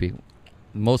TYP.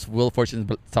 Most Wheel of Fortune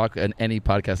talk in any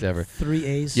podcast ever. 3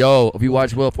 A's. Yo, if you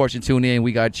watch Wheel of Fortune, tune in.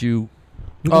 We got you.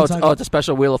 We're Oh, gonna it's, talk- oh, it's a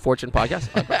special Wheel of Fortune podcast.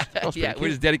 Oh, that was Yeah, pretty we're cute.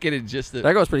 just dedicated just to.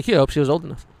 That girl was pretty cute. I hope she was old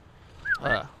enough.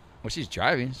 Well, she's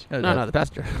driving. She got No, that- no, the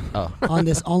passenger. Oh, on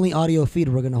this only audio feed,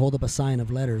 we're gonna hold up a sign of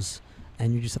letters,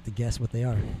 and you just have to guess what they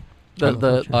are.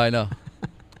 The oh, I know.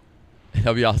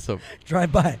 That'd be awesome.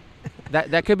 Drive by.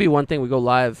 that could be one thing. We go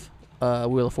live.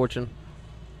 Wheel of Fortune.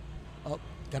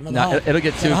 Got another Nah, hog. it'll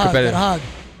get too Got a hog. competitive.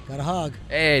 Got a hog.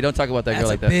 Hey, don't talk about that That's girl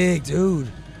a like that. big dude.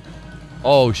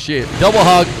 Oh shit! Double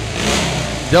hug.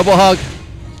 Double hug.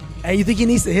 Hey, you think he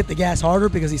needs to hit the gas harder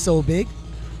because he's so big?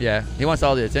 Yeah, he wants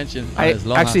all the attention. On I his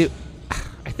long actually, house.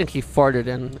 I think he farted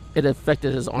and it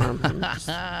affected his arm. And just-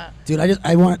 Dude,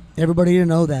 I want everybody to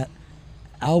know that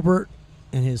Albert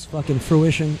and his fucking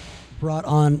fruition brought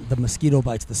on the mosquito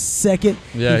bites. The second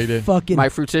Yeah, he did. fucking my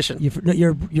fruition.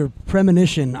 your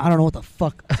premonition. I don't know what the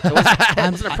fuck. It wasn't a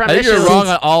I think premonition. you're wrong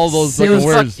on all those fucking Since-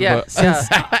 words. Yeah, but-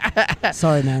 yeah.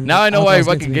 Sorry, man. Now I know why you're Alcohol's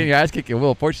good fucking to getting me. your ass kicked in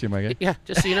Wheel of Fortune, my guy. Yeah,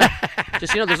 just so you know,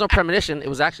 there's no premonition. It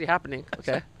was actually happening.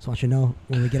 Okay. Just want you to know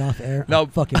when we get off air. No. I'll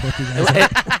fucking both you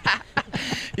guys.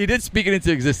 He did speak it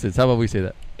into existence. How about we say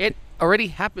that? It already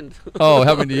happened. Oh, it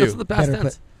happened to It was you. the past Better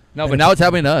tense. No, Better but now it's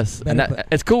happening to us. And better that,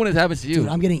 it's cool when it happens to you. Dude,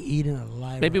 I'm getting eaten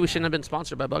alive. Maybe we right shouldn't have been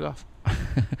sponsored by Bug Off.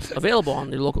 Available on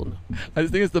the local. I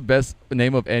just think it's the best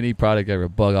name of any product ever.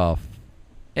 Bug off.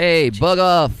 Hey, bug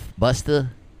off,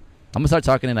 Buster. I'm gonna start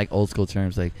talking in like old school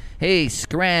terms, like, "Hey,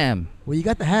 scram." Well, you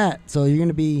got the hat, so you're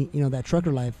gonna be, that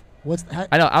trucker life. What's the hat?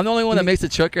 I know. I'm the only one Give that me- makes the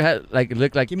trucker hat like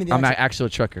look like Give me the I'm an actual- actual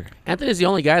trucker. Anthony's the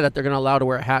only guy that they're gonna allow to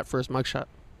wear a hat for his mugshot.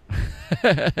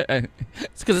 And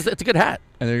It's because it's a good hat.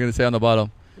 they're gonna say on the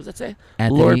bottom, What does that say?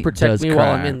 Anthony Lord protect does me while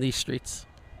I'm crime. in these streets.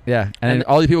 Yeah, and then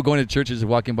all these people going to churches and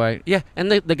walking by. Yeah,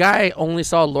 and the guy only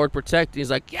saw Lord protect.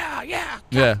 He's like,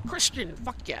 Yeah. Christian,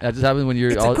 fuck yeah. That just happens when you're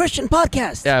It's all a Christian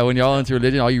podcast. yeah, when you're all into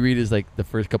religion. All you read is like the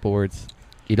first couple words.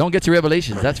 You don't get to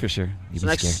Revelations, that's for sure. You'd So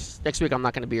be scared. next week I'm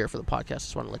not going to be here for the podcast.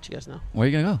 Just want to let you guys know. Where are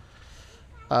you gonna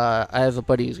go? I have a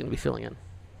buddy who's going to be filling in.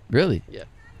 Really? Yeah.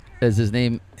 Is his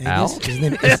name Al? His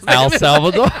name is Al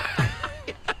Salvador?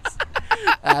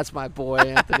 That's my boy,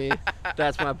 Anthony.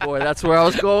 That's my boy. That's where I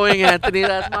was going, Anthony.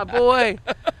 That's my boy.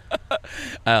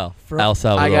 Al. Fro- Al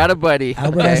Salvador. I got a buddy.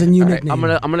 Albert has a new All right, nickname.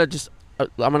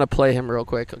 I'm gonna play him real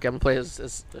quick. Okay, I'm gonna play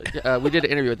his we did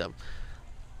an interview with them.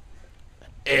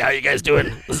 Hey, how you guys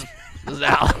doing? This is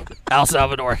Al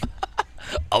Salvador.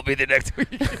 I'll be there next week.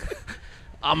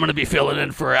 I'm gonna be filling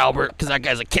in for Albert because that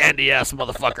guy's a candy ass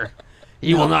motherfucker.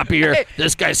 He will not be here. Hey.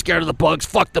 This guy's scared of the bugs.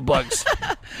 Fuck the bugs.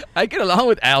 I get along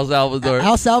with Al Salvador.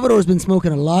 Al Salvador's been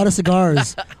smoking a lot of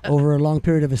cigars over a long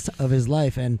period of his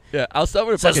life, and Yeah, Al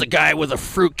Salvador. Says the fucking- guy with a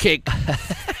fruitcake.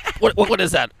 What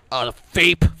is that? A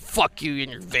vape? Fuck you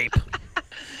and your vape.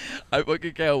 I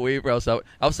fucking can't wait for Al Salvador.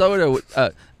 Al Salvador.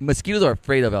 Mosquitoes are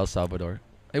afraid of Al Salvador.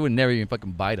 They would never even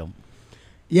fucking bite him.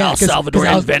 yeah, Al Salvador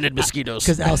invented mosquitoes.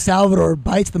 because Al Salvador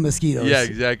bites the mosquitoes. Yeah,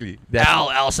 exactly.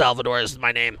 Al Salvador is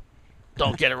my name.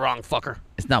 Don't get it wrong, fucker.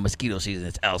 It's not mosquito season.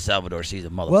 It's Al Salvador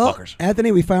season, Well, motherfuckers.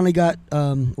 Anthony, we finally got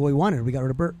what we wanted. We got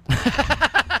rid of Bert.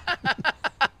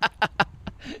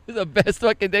 It's the best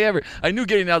fucking day ever. I knew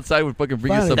getting outside would fucking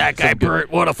bring you Finally. some. That guy some good-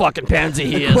 Bert, what a fucking pansy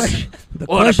he is. The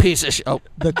What a question- piece of shit. Oh,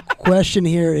 The question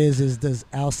here is does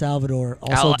Al Salvador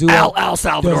also do Al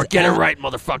Salvador, does get Al- it right,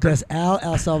 motherfucker. Does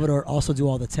Al Salvador also do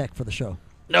all the tech for the show?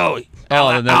 No, Oh,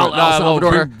 Al never- no,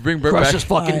 Salvador bring Bert crushes back.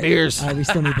 fucking All right, beers. all right, we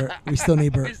still need Bert. We still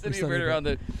need Bert. We still need Bert around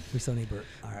there. We still need Bert.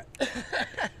 All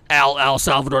right. Al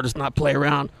Salvador does not play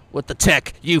around with the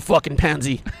tech. You fucking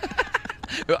pansy.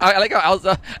 I like how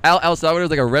Al Salvador is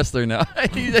like a wrestler now.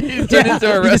 he's turned into a He just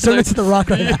turned wrestler. into the Rock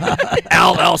right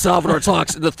now. Al Salvador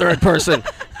talks in the third person.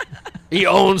 He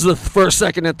owns the first,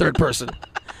 second, and third person.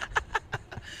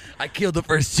 I killed the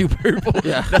first Super Bowl.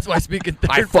 Yeah. That's why I speak in third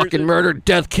I fucking person. murdered,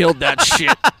 death killed that shit.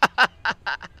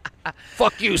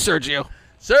 Fuck you, Sergio.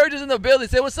 Serge is in the building.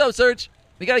 Say what's up, Serge.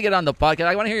 We gotta get on the podcast.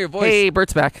 I want to hear your voice. Hey,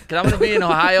 Bert's back. Cause I'm gonna be in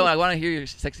Ohio. I want to hear your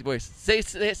sexy voice. Say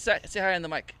hi on the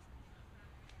mic.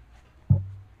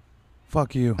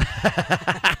 Fuck you.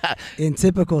 In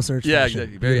typical Serge Yeah, fashion.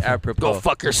 exactly. Very Beautiful. apropos. Go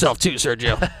fuck yourself too,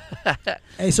 Sergio.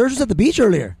 Hey, Serge was at the beach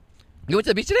earlier. You went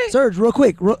to the beach today? Serge, real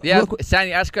quick. Yeah. Real quick.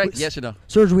 Sandy ass crack. Yes or no?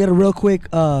 Serge, we had a real quick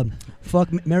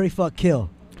fuck, marry, fuck, kill.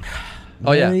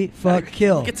 Oh, yeah. Marry, fuck,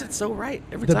 kill. Gets it so right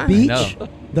every The time. beach, know.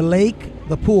 the lake,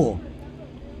 the pool.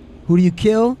 Who do you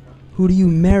kill? Who do you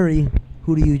marry?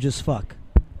 Who do you just fuck?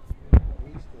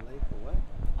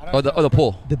 Oh, the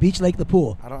pool. The beach, lake, the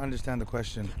pool. I don't understand the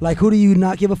question. Like, who do you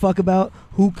not give a fuck about?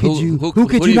 Who could Who- you? who- Who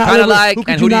could who do you you not kinda live with? like, could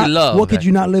and who do you not- love? What could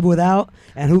you not live without?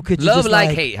 And who could you Love just like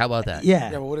like hate. How about that? Yeah.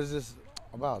 Yeah, but what is this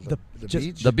about? The- The just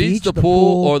beach? The beach, the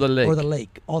pool, or the lake? Or the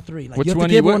lake. All three. Like, Which you have one?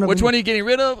 to give one of Which them. one are you getting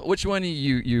rid of? Which one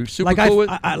you super Like cool with?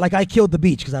 I killed the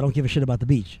beach because I don't give a shit about the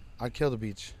beach. I'd kill the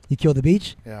beach. You killed the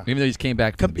beach, Yeah. Even though you just came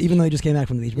back. From the even beach. though you just came back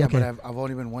from the beach. Yeah, okay. but I've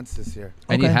only been once this year.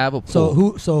 And you Okay. have a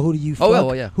pool. So who do you? Fuck? Oh,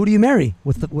 well, yeah. Who do you marry?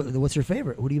 What's your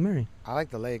favorite? Who do you marry? I like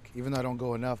the lake, even though I don't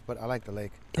go enough, but I like the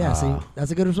lake. Yeah, see, Ah.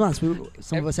 that's a good response.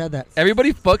 Some of us had that.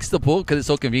 Everybody fucks the pool because it's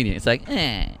so convenient. It's like,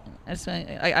 that's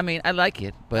fine. I mean, I like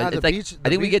it, but Nah, it's the like beach- I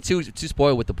think we the get too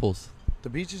spoiled with the pools. The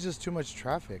beach is just too much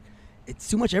traffic. It's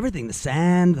too much everything. The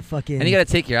sand, the fucking. And you gotta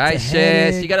take your It's a ice chest.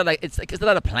 headache. You gotta like it's a lot of You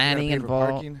gotta planning pay for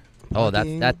involved. parking. Oh,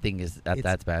 parking. that thing is It's-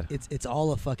 that's bad. It's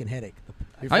all a fucking headache.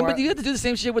 I mean, but you have to do the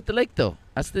same shit with the lake though.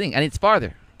 That's the thing, and it's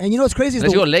farther. And you know what's crazy is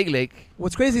Unless you go lake.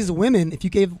 what's crazy is the women. If you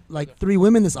gave like 3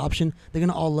 women this option, they're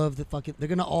gonna all love the fucking. They're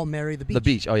gonna all marry the beach. The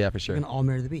beach. Oh yeah, for They're sure. gonna all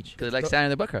marry the beach. Because they like The- standing in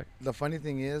the butt crack. The funny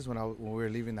thing is, when we were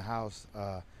leaving the house,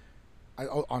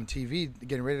 on TV,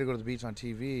 getting ready to go to the beach on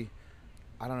TV,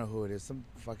 I don't know who it is, some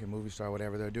fucking movie star or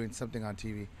whatever. They're doing something on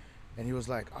TV, and he was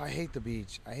like, "I hate the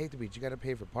beach. I hate the beach. You got to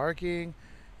pay for parking.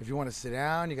 If you want to sit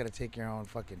down, you got to take your own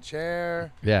fucking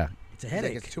chair. Yeah. It's a He's like,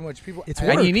 headache. it's too much people. It's I-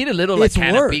 work. And you need a little like It's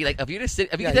canopy. work. Like if you just sit,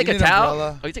 if you Yeah, take you a need an towel,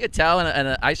 umbrella. or you take a towel and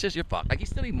an ice chest, you're fucked. Like you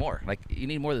still need more. Like you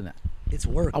need more than that. It's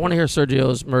work. I want to hear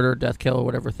Sergio's murder, death, kill, or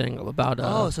whatever thing about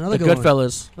Oh, it's another the good one.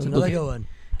 Goodfellas. It's another good one.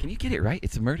 Can you get it right?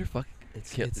 It's a murder, fuck.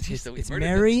 It's Kill- it's, she it's, said we it's murdered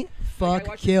marry, I fuck,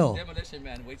 watched kill. Demolition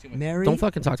Man way too much. Marry, Don't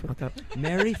fucking talk to me like that.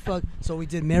 marry, fuck. So we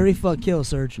did marry, fuck, kill,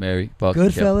 Serge. Mary, fuck, kill.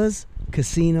 Goodfellas,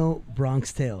 Casino,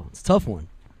 Bronx Tale. It's a tough one.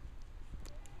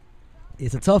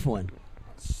 It's a tough one.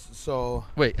 So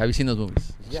Wait, have you seen those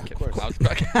movies? yeah, of Just course. kidding.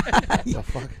 I was- The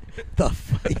fuck, The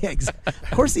fuck? Yeah,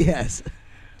 of course he has.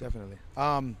 definitely.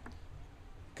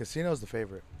 Casino's the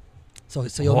favorite So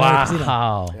you'll marry Casino.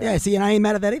 Wow. Yeah, see, and I ain't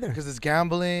mad at that either. because it's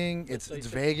gambling. It's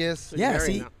Vegas. Yeah, Marry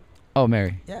see, now. Oh,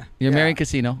 Mary. yeah. You're Yeah. marrying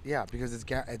Casino. Yeah, because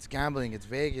it's gambling. It's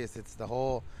Vegas. It's the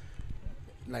whole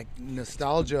like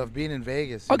nostalgia of being in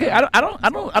Vegas. you Okay, know? I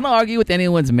don't argue with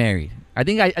anyone's married. I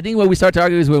think where we start to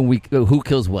argue is when who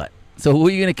kills what. So who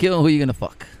are you gonna kill and who are you gonna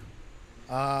fuck?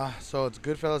 So it's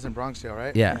Goodfellas and Bronx Tale,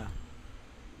 right? Yeah.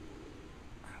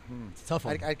 It's a tough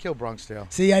one. I'd kill Bronx Tale.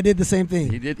 See, I did the same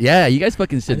thing. You did. Yeah, you guys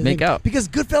fucking I should didn't make think- out. Because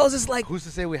Goodfellas is like, Who's to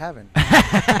say we haven't?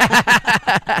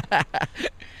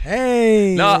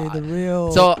 hey, No, the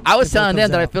real. So I was it all telling them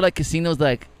comes that I out. feel like Casino's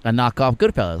like a knockoff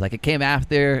Goodfellas. Like it came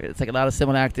after. It's like a lot of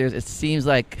similar actors. It seems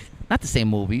like not the same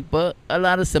movie, but a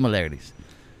lot of similarities.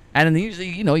 And then usually,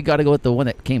 you got to go with the one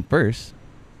that came first.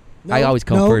 I always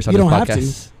come first on you this don't have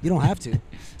podcast. to. You don't have to.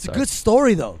 It's a Sorry. good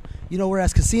story though.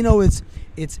 Whereas Casino, it's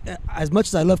as much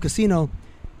as I love Casino,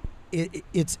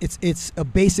 it's a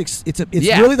basic. It's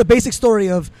Yeah. really the basic story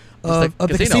of like the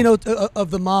Casino. casino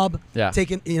of the mob Yeah.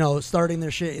 taking starting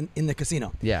their shit in the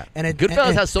casino. Yeah. And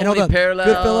Goodfellas has so many all parallels,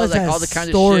 Goodfellas like has all the kinds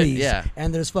of stories, shit. Yeah.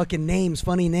 and there's fucking names,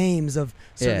 funny names of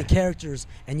certain Yeah. characters,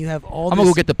 and you have all. I'm gonna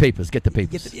this, go get the papers. Get the get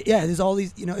papers. yeah, there's all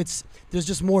these. There's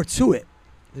just more to it.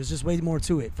 There's just way more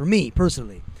to it for me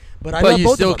personally. But I But love you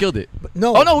both still of them. killed it. But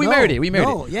no. Oh, no, we married it. We married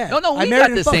no, it. Yeah. No, I we married got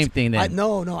and the fucked. same thing then.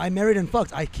 No, I married and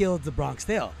fucked. I killed the Bronx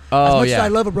Tale. Oh, as much yeah. as I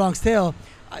love a Bronx Tale,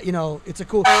 it's a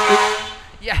cool.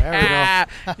 Yeah.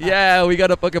 Yeah, we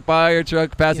got a fucking fire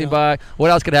truck passing by.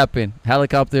 What else could happen?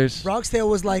 Helicopters. Bronx Tale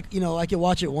was like, I could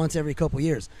watch it once every couple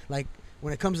years. Like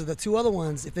when it comes to the two other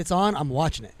ones, if it's on, I'm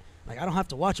watching it. Like I don't have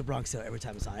to watch a Bronx Tale every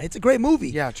time it's on. It's a great movie.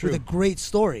 Yeah, true. With a great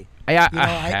story. Yeah, I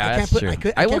can't that's put.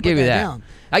 true. I will can't give put you that. down.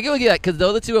 I can give you that because the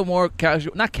other two are more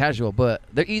casual. Not casual, but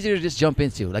they're easier to just jump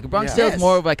into. Like a Bronx Yeah. Tale is Yes.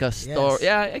 more of like a story. Yes.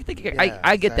 Yeah, I think Yeah,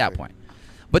 I get that exactly. point.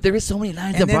 But there is so many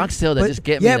lines And of then- Bronx Tale that but- just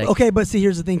get me. Yeah, like, okay, but see,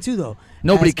 here's the thing too, though.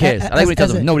 Nobody cares. I like when he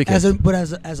tells them, nobody cares. But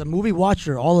as a movie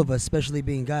watcher, all of us, especially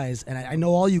being guys, and I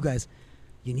know all you guys,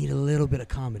 you need a little bit of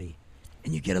comedy,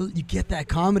 and you get that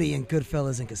comedy in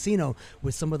Goodfellas and Casino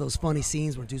with some of those funny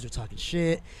scenes where dudes are talking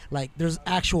shit. Like there's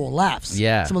actual laughs.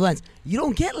 Yeah. Some of the lines you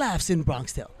don't get laughs in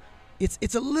Bronx Tale.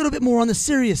 It's a little bit more on the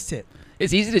serious tip.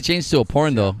 it's easy to change to a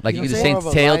porn though. Like You you know can what just I'm change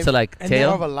saying? tail More to like and tail.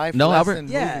 More of a life No, lesson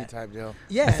Albert. Yeah. movie type deal.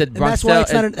 Yeah, I said and Bronx that's why Tale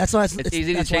it's not. and That's why it's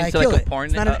easy to that's why change I to like kill a it. porn-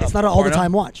 It's not. a It's not an all the porno.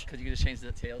 time watch. Because you can just change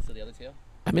the tail to the other tail.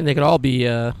 I mean, they could all be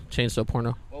changed to a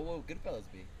porno. Well, what would Goodfellas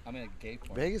be? I mean, a gay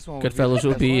porn. Vegas one. Goodfellas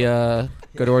would be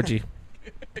good orgy.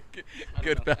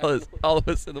 Goodfellas. All of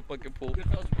us in the fucking pool.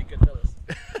 Goodfellas would be Goodfellas.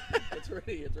 it's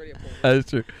already a porn. That's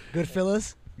true.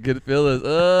 Goodfellas.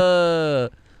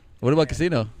 Goodfellas. What about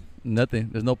Casino? Nothing.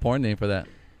 There's no porn name for that.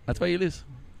 That's why you lose.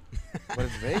 But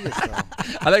it's Vegas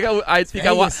though. I like how I think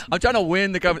I want. Vegas. I'm trying to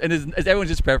win the competition, and it's everyone's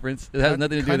just preference. It has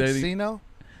nothing to do with anything. Casino.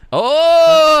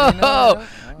 Oh, Casino,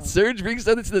 yeah? Serge brings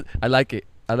something to the. I like it.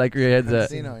 I like where your head's at.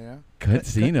 Casino, yeah.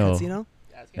 Casino. Casino.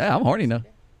 Yeah, I'm horny now.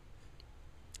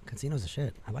 Casino's a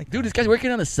shit. I like. Dude, that. this guy's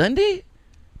working on a Sunday.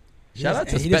 Shout out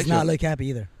to He does Spectrum. not look happy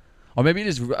either. Or maybe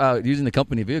he's just using the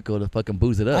company vehicle to fucking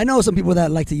booze it up. I know some people that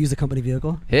like to use the company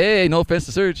vehicle. Hey, no offense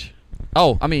to Serge.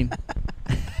 Oh, I mean.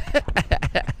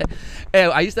 Hey,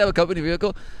 I used to have a company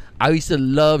vehicle. I used to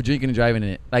love drinking and driving in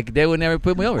it. Like, they would never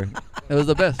put me over. It was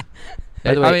the best.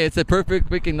 By the I way- mean, it's a perfect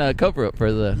freaking cover up for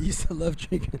I the. used to love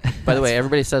drinking. By the way,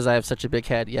 everybody says I have such a big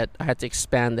head, yet I had to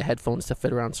expand the headphones to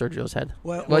fit around Sergio's head.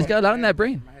 Well, Well, he's got a lot in that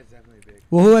brain. My head's definitely big.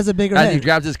 well, who has a bigger As he head?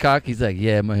 grabs his cock, he's like,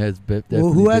 "Yeah, my head's big."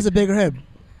 Well, who has a bigger head,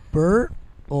 Bert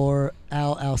or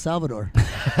Al Salvador?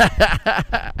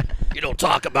 You don't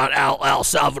talk about Al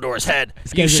Salvador's head.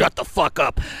 You shut the fuck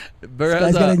up. This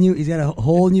guy's got he's got a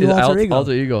whole new alter ego.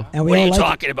 Alter ego. And we all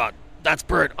like it. about? That's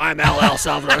Bert. I'm Al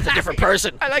Salvador. It's a different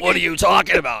person. like what it. are you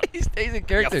talking about? He stays in You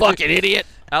character. fucking idiot.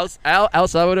 Al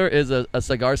Salvador is a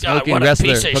cigar God, smoking what a wrestler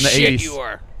piece of from the shit 80s. you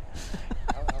are.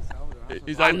 El Salvador.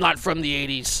 He's I'm not from the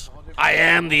 80s. I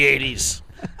am the 80s.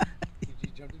 You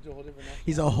jumped into a whole different.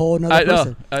 He's a whole nother I know.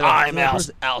 person. I know. I'm Another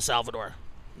person. Al Salvador.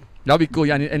 That'll be cool.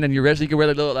 Yeah, and then your wrestler, you can wear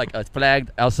a little like a flagged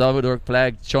El Salvador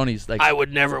flagged chonies. Like I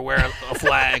would never wear a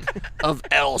flag of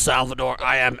El Salvador.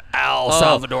 I am Al Oh,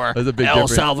 Salvador. there's a big El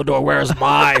difference. Salvador wears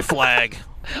my flag.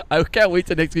 I can't wait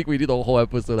till next week we do the whole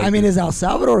episode. I mean, is El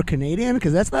Salvador Canadian?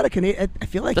 Because that's not a Canadian. I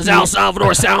feel like Does El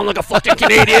Salvador sound like a fucking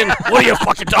Canadian? What are you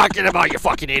fucking talking about, you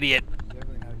fucking idiot?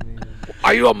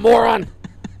 Are you a moron?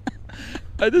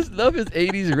 I just love his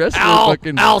 80s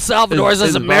wrestling. El Salvador is his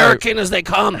as American as they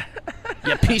come.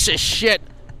 You piece of shit.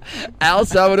 El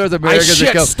Salvador's I American as they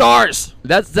shit come. stars.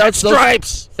 That sounds so.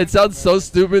 Stripes. It sounds so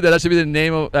stupid that should be the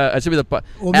name of. That should be the. Well,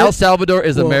 El Miss- Salvador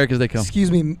is well, American as they come.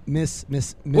 Excuse me, Miss.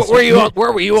 Where were you on,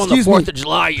 where were you on the Excuse 4th me. of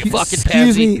July, you fucking Excuse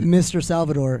pansy? me, Mr.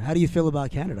 Salvador. How do you feel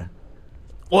about Canada?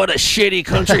 What a shitty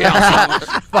country, El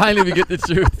Salvador. Finally, we get the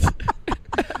truth.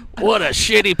 What a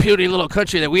shitty, puny little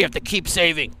country that we have to keep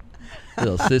saving.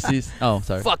 Little sissies. Oh,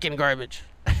 sorry. Fucking garbage.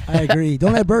 I agree.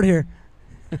 Don't let Bert here.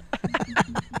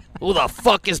 Who the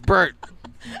fuck is Bert?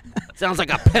 Sounds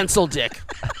like a pencil dick.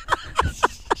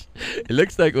 It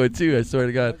looks like one too. I swear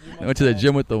to God. I went to the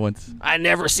gym with them once. I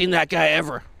never seen that guy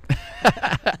ever.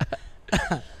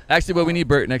 Actually, but we need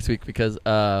Bert next week because we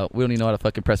don't even know how to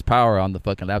fucking press power on the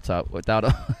fucking laptop without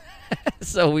him.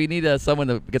 So we need someone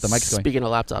to get the mics going. Speaking of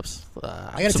laptops,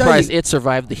 gotta I'm tell surprised you- it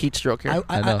survived the heat stroke here.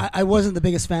 I know. I wasn't the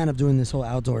biggest fan of doing this whole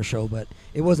outdoor show, but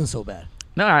it wasn't so bad.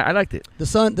 No, I liked it. The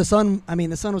sun. I mean,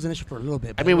 the sun was an issue for a little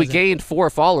bit. I but mean, it we wasn't- gained 4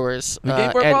 followers. We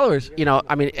gained 4 and, followers. You know,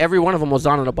 I mean, every one of them was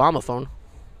on an Obama phone.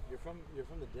 You're from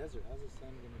the desert. How's the sun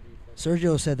gonna be?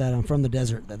 Sergio said that I'm from the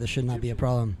desert. That this should not be a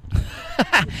problem.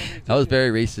 That was very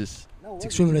racist. It's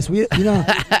extremely racist.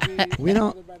 We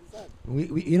don't.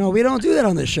 We don't do that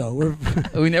on this show.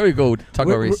 We never go talk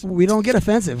about race. We don't get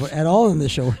offensive at all in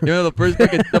this show. You know,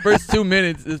 the first 2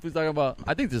 minutes is we talking about.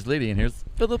 I think this lady in here is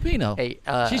Filipino. Hey,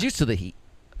 she's used to the heat.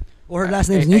 Or her last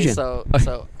name's hey, Nugent. so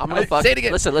I'm gonna fuck. Say it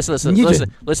again. Listen.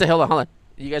 Nugent. Hold on.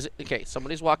 You guys, okay?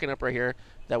 Somebody's walking up right here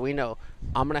that we know.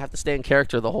 I'm gonna have to stay in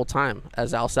character the whole time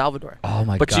as El Salvador. Oh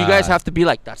my But God. you guys have to be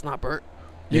like, that's not Bert.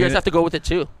 You You're guys gonna- have to go with it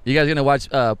too. You guys gonna watch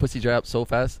Pussy Dry Up so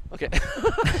fast? Okay.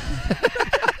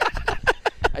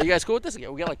 Are you guys cool with this? We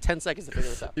got like 10 seconds to figure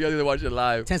this out. You guys gonna watch it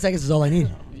live. 10 seconds is all I need.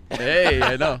 Hey,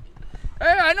 I know.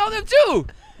 Hey, I know them too.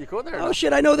 You cool there? or Oh no?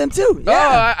 shit, I know them too. Oh,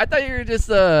 Yeah. I thought you were just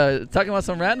talking about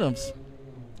some randoms.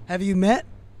 Have you met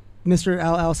Mr.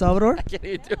 El Salvador? Can't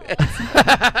even do it.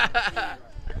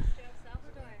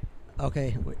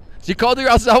 Okay. Wait. She called her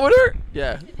El Salvador?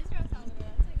 Yeah.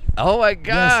 Oh my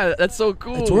God, that's so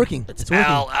cool. It's working. It's working.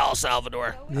 El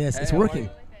Salvador. Yes, it's Hey, working.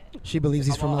 She believes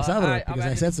he's from El Salvador Hi, I'm because I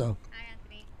Anthony. said so.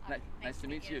 Nice to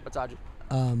meet you. What's Audrey?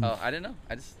 Oh, I didn't know.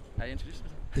 I introduced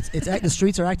myself. The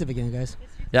streets are active again, guys.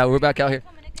 Yeah, we're back out here.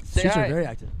 The Say streets hi. are very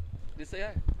active. Just say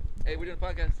hi. Hey, we're doing a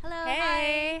podcast. Hello.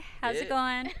 Hey. How's it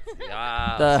going?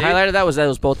 Yeah. The See? highlight of that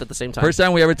was both at the same time. First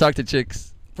time we ever talked to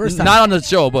chicks. First time. Not on the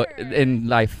show, but in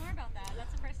life. More about that.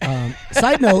 That's the first time.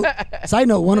 Side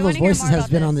note, one of I those wanna hear voices more has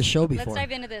about been on this. this show Let's before.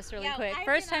 dive into this really Yeah, quick. I've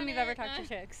First been time on you've ever it, talked to huh?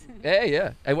 chicks. Hey,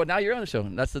 yeah. Hey, well, now you're on the show.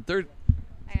 That's the third,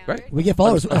 I am. right? We get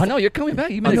followers. Oh, no, you're coming back.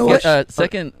 You You made know a what?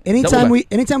 second. Anytime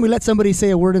double we let somebody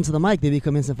say a word into the mic, they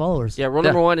become instant followers. Yeah, rule Yeah.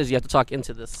 number 1 is you have to talk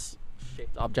into this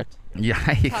shaped object. back.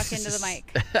 Yikes. Talk into the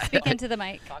mic. Speak into the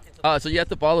mic. So you have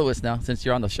to follow us now since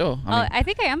you're on the show. I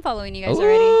think I am following you guys Ooh,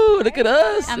 already. look at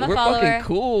us. I'm a We're follower. fucking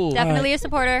cool. Definitely a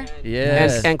supporter.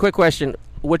 Yes. And quick question: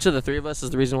 which of the 3 of us is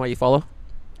the reason why you follow?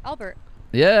 Albert.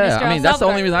 Yeah, Mr. I mean that's the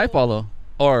only Salvador. reason I follow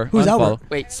or Who's unfollow. Albert?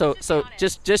 Wait, so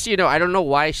just so you know, I don't know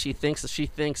why she thinks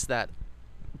that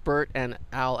Bert and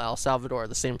El Salvador are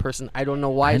the same person. I don't know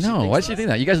why. I she know. thinks Why that. she think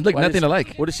that? You guys look Why nothing does-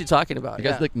 alike. What is she talking about? You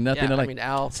guys look nothing yeah, alike. I mean,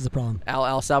 El This is a problem.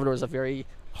 Salvador is a very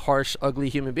harsh, ugly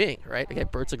human being, right? Okay,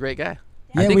 Bert's a great guy.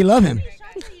 Yeah, think- we love him.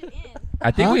 I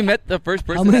think Huh? we met the first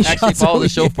How person many that actually shots followed are the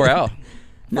show we for in? Al.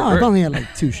 No, Bert. I've only had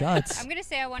like 2 shots. I'm going to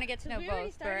say I want to get to know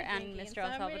both Bert and Mr.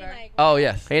 El Salvador. Oh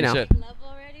yes. Hey, you now. should. Love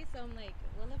already, so I'm like,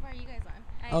 what level are you guys on?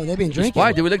 Oh, they've been drinking.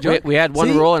 Why? Did we look drunk? We had one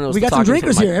See? rule, and it was we to got some talk into the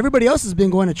drinkers mic. here. Everybody else has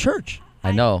been going to church.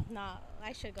 I know. No,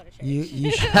 I should go to church.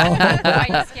 You should. Are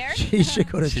you scared? She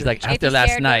should go to She's church. like If after you're last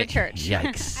scared, go to night. church.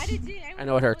 Yikes. I did too. I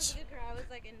know it hurts. I was a good girl. I was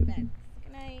like in bed.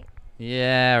 Good night.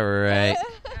 Yeah, right.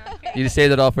 Okay. You just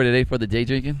saved it all for today for the day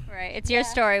drinking. Right. It's your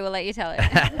story. We'll let you tell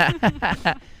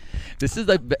it. This is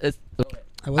like it's,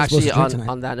 I was Actually, supposed to drink tonight.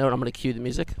 on that note, I'm going to cue the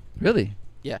music. really.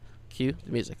 Yeah, cue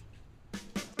the music.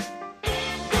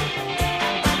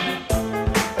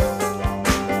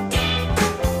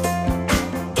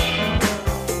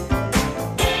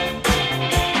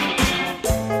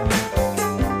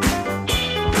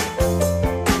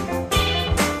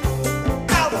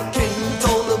 Our king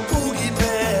told the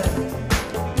boogeyman,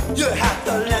 you have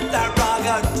to let that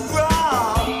rocket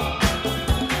drop.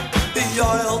 The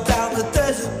oil down the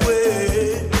desert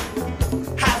way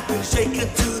has been shaken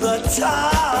to the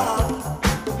top.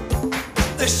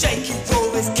 The shaky